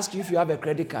mortgage, they ask you if you have a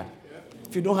credit card.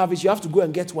 If you don't have it, you have to go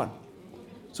and get one.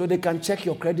 So they can check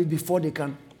your credit before they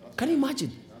can. Can you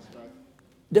imagine?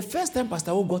 The first time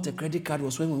Pastor O got a credit card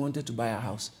was when we wanted to buy a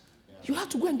house. You have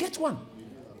to go and get one.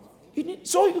 They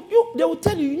will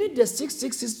tell you need the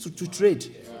 666 to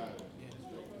trade.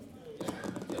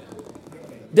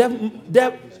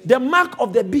 The mark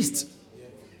of the beast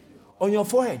on your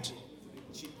forehead.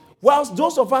 Whilst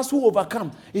those of us who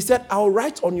overcome, he said, I'll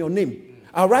write on your name.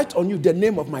 I'll write on you the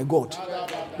name of my God.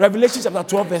 Revelation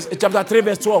chapter 3,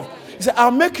 verse 12. He said,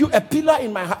 I'll make you a pillar in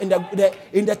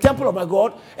the temple of my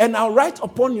God, and I'll write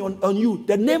upon you on you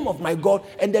the name of my God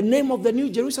and the name of the New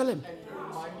Jerusalem.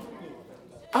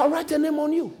 I'll write a name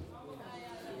on you.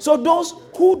 So those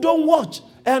who don't watch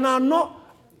and are not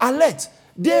alert,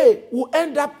 they will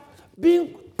end up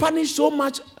being punished so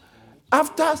much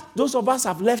after those of us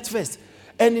have left first.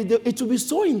 And it will be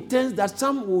so intense that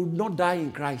some will not die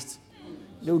in Christ.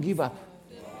 They will give up.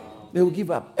 They will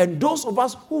give up. And those of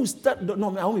us who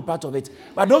no, I won't be part of it.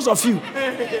 But those of you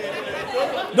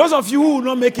who will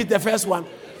not make it the first one,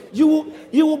 you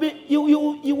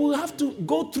will have to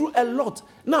go through a lot.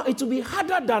 Now, it will be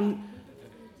harder than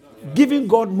giving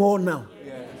God more now.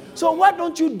 So why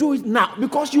don't you do it now?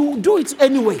 Because you will do it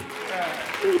anyway.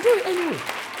 You will do it anyway.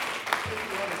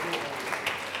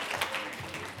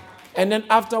 And then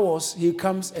afterwards, he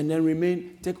comes and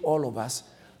then take all of us.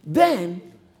 Then,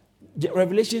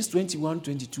 Revelations 21,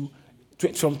 22,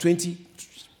 from 20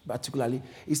 particularly,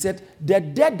 he said, the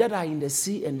dead that are in the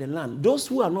sea and the land, those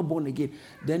who are not born again,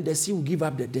 then the sea will give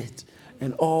up the dead.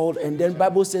 And then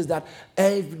Bible says that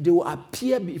they will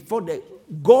appear before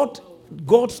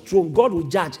God's throne. God will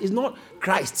judge. It's not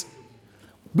Christ.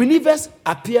 Believers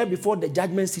appear before the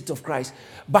judgment seat of Christ.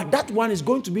 But that one is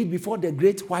going to be before the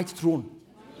great white throne.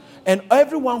 And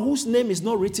everyone whose name is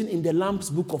not written in the Lamb's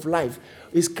book of life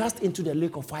is cast into the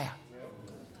lake of fire.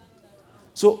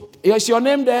 So, is your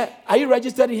name there? Are you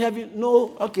registered in heaven?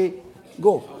 No? Okay,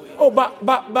 go. Oh,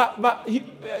 but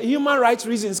human rights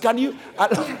reasons, can you?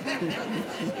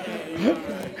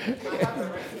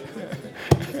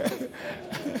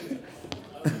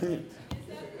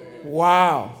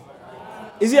 Wow.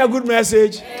 Is it a good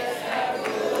message?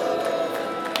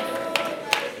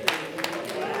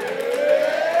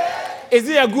 Is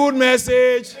it a good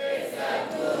message?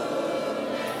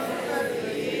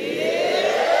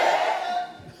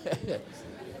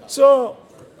 So,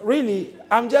 really,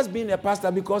 I'm just being a pastor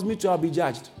because me too I'll be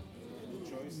judged.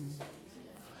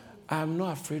 I'm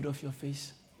not afraid of your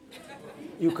face.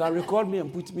 You can record me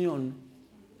and put me on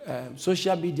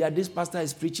social media. This pastor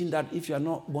is preaching that if you are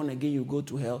not born again, you go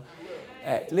to hell.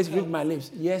 Let's read my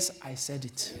lips. Yes, I said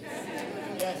it.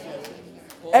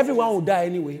 Everyone will die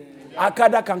anyway.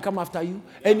 Akada can come after you.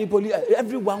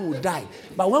 Everyone will die.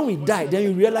 But when we die, then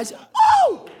you realize,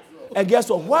 oh! And guess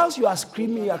what? Whilst you are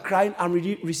screaming, you are crying, I'm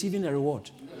receiving a reward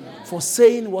for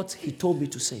saying what he told me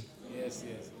to say. Yes.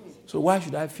 So why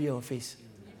should I fear your face?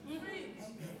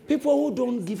 People who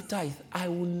don't give tithe, I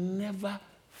will never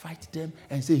fight them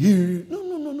and say,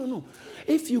 no.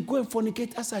 If you go and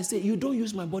fornicate, as I say, you don't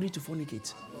use my body to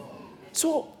fornicate.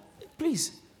 So,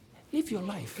 please, live your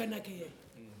life.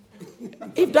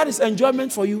 If that is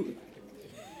enjoyment for you,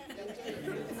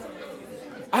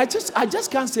 I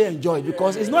just can't say enjoy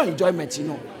because it's not enjoyment,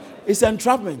 It's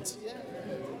entrapment.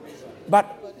 But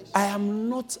I am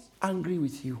not angry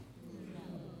with you.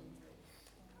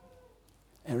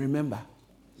 And remember,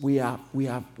 we are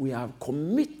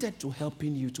committed to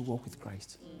helping you to walk with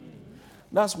Christ.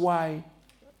 That's why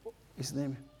his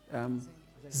name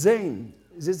Zain.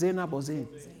 Is it Zainab or Zain?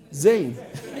 Zain.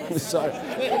 Sorry.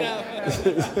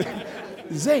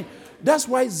 Zain. That's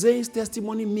why Zain's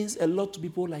testimony means a lot to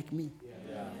people like me.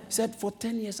 He said, for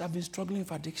 10 years I've been struggling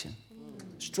with addiction.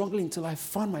 Struggling until I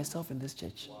found myself in this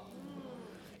church.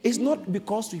 It's not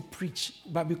because we preach,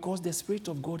 but because the Spirit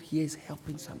of God here is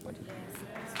helping somebody.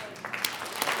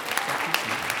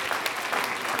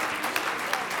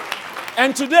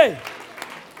 And today,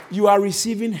 you are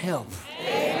receiving help.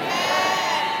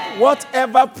 Amen.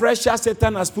 Whatever pressure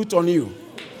Satan has put on you,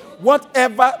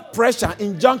 whatever pressure,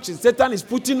 injunction Satan is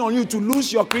putting on you to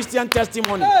lose your Christian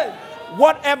testimony,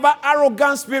 whatever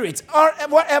arrogant spirit, or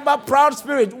whatever proud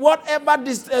spirit, whatever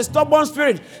stubborn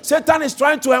spirit Satan is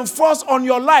trying to enforce on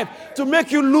your life to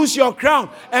make you lose your crown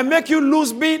and make you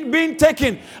lose being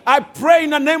taken, I pray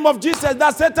in the name of Jesus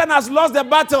that Satan has lost the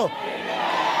battle.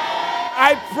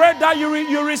 I pray that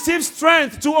you receive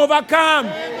strength to overcome.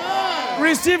 Amen.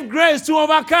 Receive grace to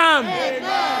overcome.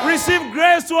 Amen. Receive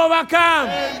grace to overcome.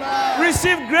 Amen.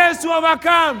 Receive grace to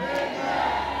overcome.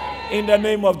 Amen. In the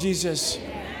name of Jesus.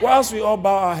 Whilst we all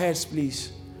bow our heads,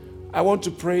 please, I want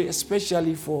to pray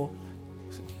especially for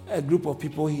a group of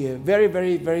people here. Very,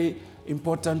 very, very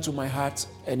important to my heart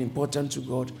and important to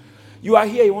God. You are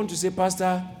here, you want to say,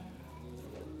 Pastor,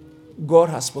 God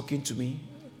has spoken to me.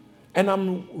 And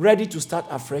I'm ready to start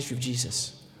afresh with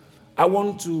Jesus. I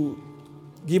want to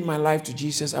give my life to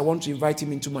Jesus. I want to invite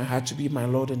him into my heart to be my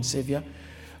Lord and Savior.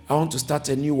 I want to start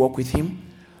a new walk with him.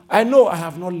 I know I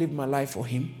have not lived my life for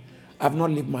him. I have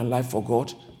not lived my life for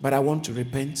God. But I want to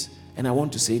repent and I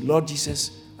want to say, Lord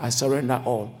Jesus, I surrender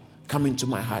all. Come into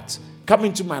my heart. Come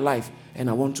into my life. And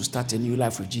I want to start a new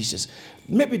life with Jesus.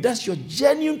 Maybe that's your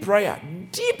genuine prayer.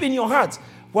 Deep in your heart.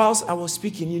 Whilst I was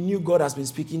speaking, you knew God has been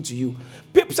speaking to you.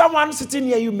 Someone sitting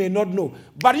here you may not know,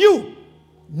 but you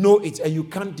know it, and you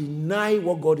can't deny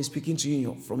what God is speaking to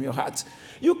you from your heart.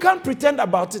 You can't pretend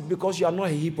about it because you are not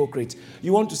a hypocrite.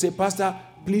 You want to say, Pastor,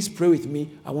 please pray with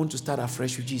me. I want to start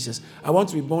afresh with Jesus. I want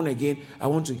to be born again. I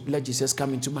want to let Jesus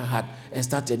come into my heart and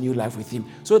start a new life with him.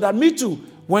 So that me too,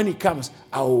 when he comes,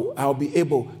 I'll be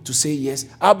able to say yes.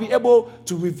 I'll be able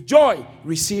to with joy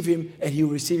receive him, and he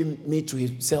will receive me to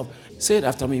himself. Say it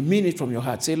after me. Mean it from your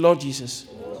heart. Say, Lord Jesus,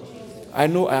 I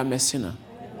know I am a sinner,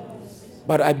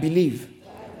 but I believe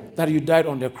that you died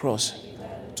on the cross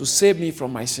to save me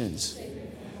from my sins.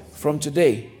 From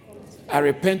today, I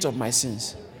repent of my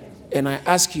sins and I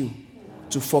ask you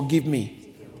to forgive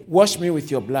me. Wash me with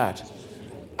your blood.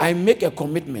 I make a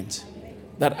commitment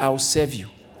that I'll serve you.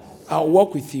 I'll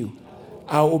walk with you.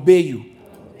 I'll obey you.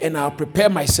 And I'll prepare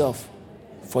myself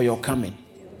for your coming.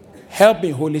 Help me,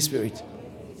 Holy Spirit,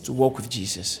 to walk with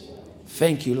Jesus.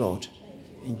 Thank you, Lord.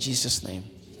 In Jesus' name,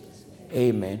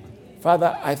 amen.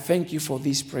 Father, I thank you for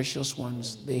these precious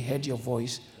ones. They heard your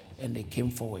voice and they came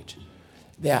forward.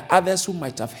 There are others who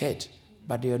might have heard,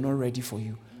 but they are not ready for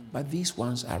you. But these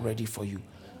ones are ready for you.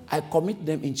 I commit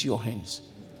them into your hands.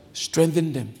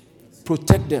 Strengthen them.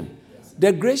 Protect them.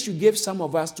 The grace you gave some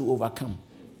of us to overcome,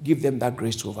 give them that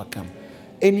grace to overcome.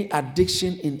 Any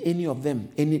addiction in any of them,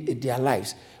 in their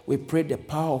lives, we pray the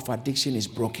power of addiction is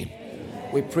broken.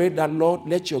 We pray that, Lord,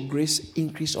 let your grace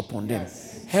increase upon them.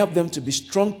 Help them to be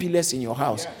strong pillars in your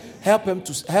house. Help them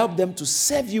to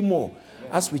serve you more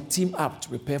as we team up to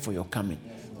prepare for your coming.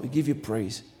 We give you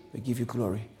praise. We give you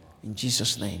glory. In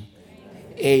Jesus' name,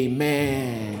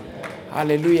 amen.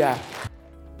 Hallelujah.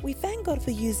 We thank God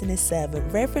for using his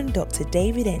servant, Reverend Dr.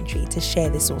 David Entry, to share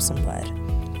this awesome word.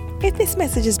 If this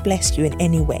message has blessed you in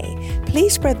any way,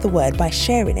 please spread the word by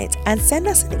sharing it and send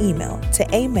us an email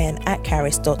to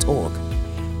amen@charis.org.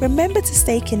 Remember to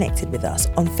stay connected with us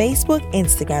on Facebook,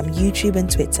 Instagram, YouTube, and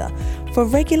Twitter for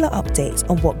regular updates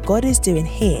on what God is doing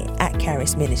here at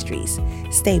Charis Ministries.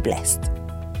 Stay blessed.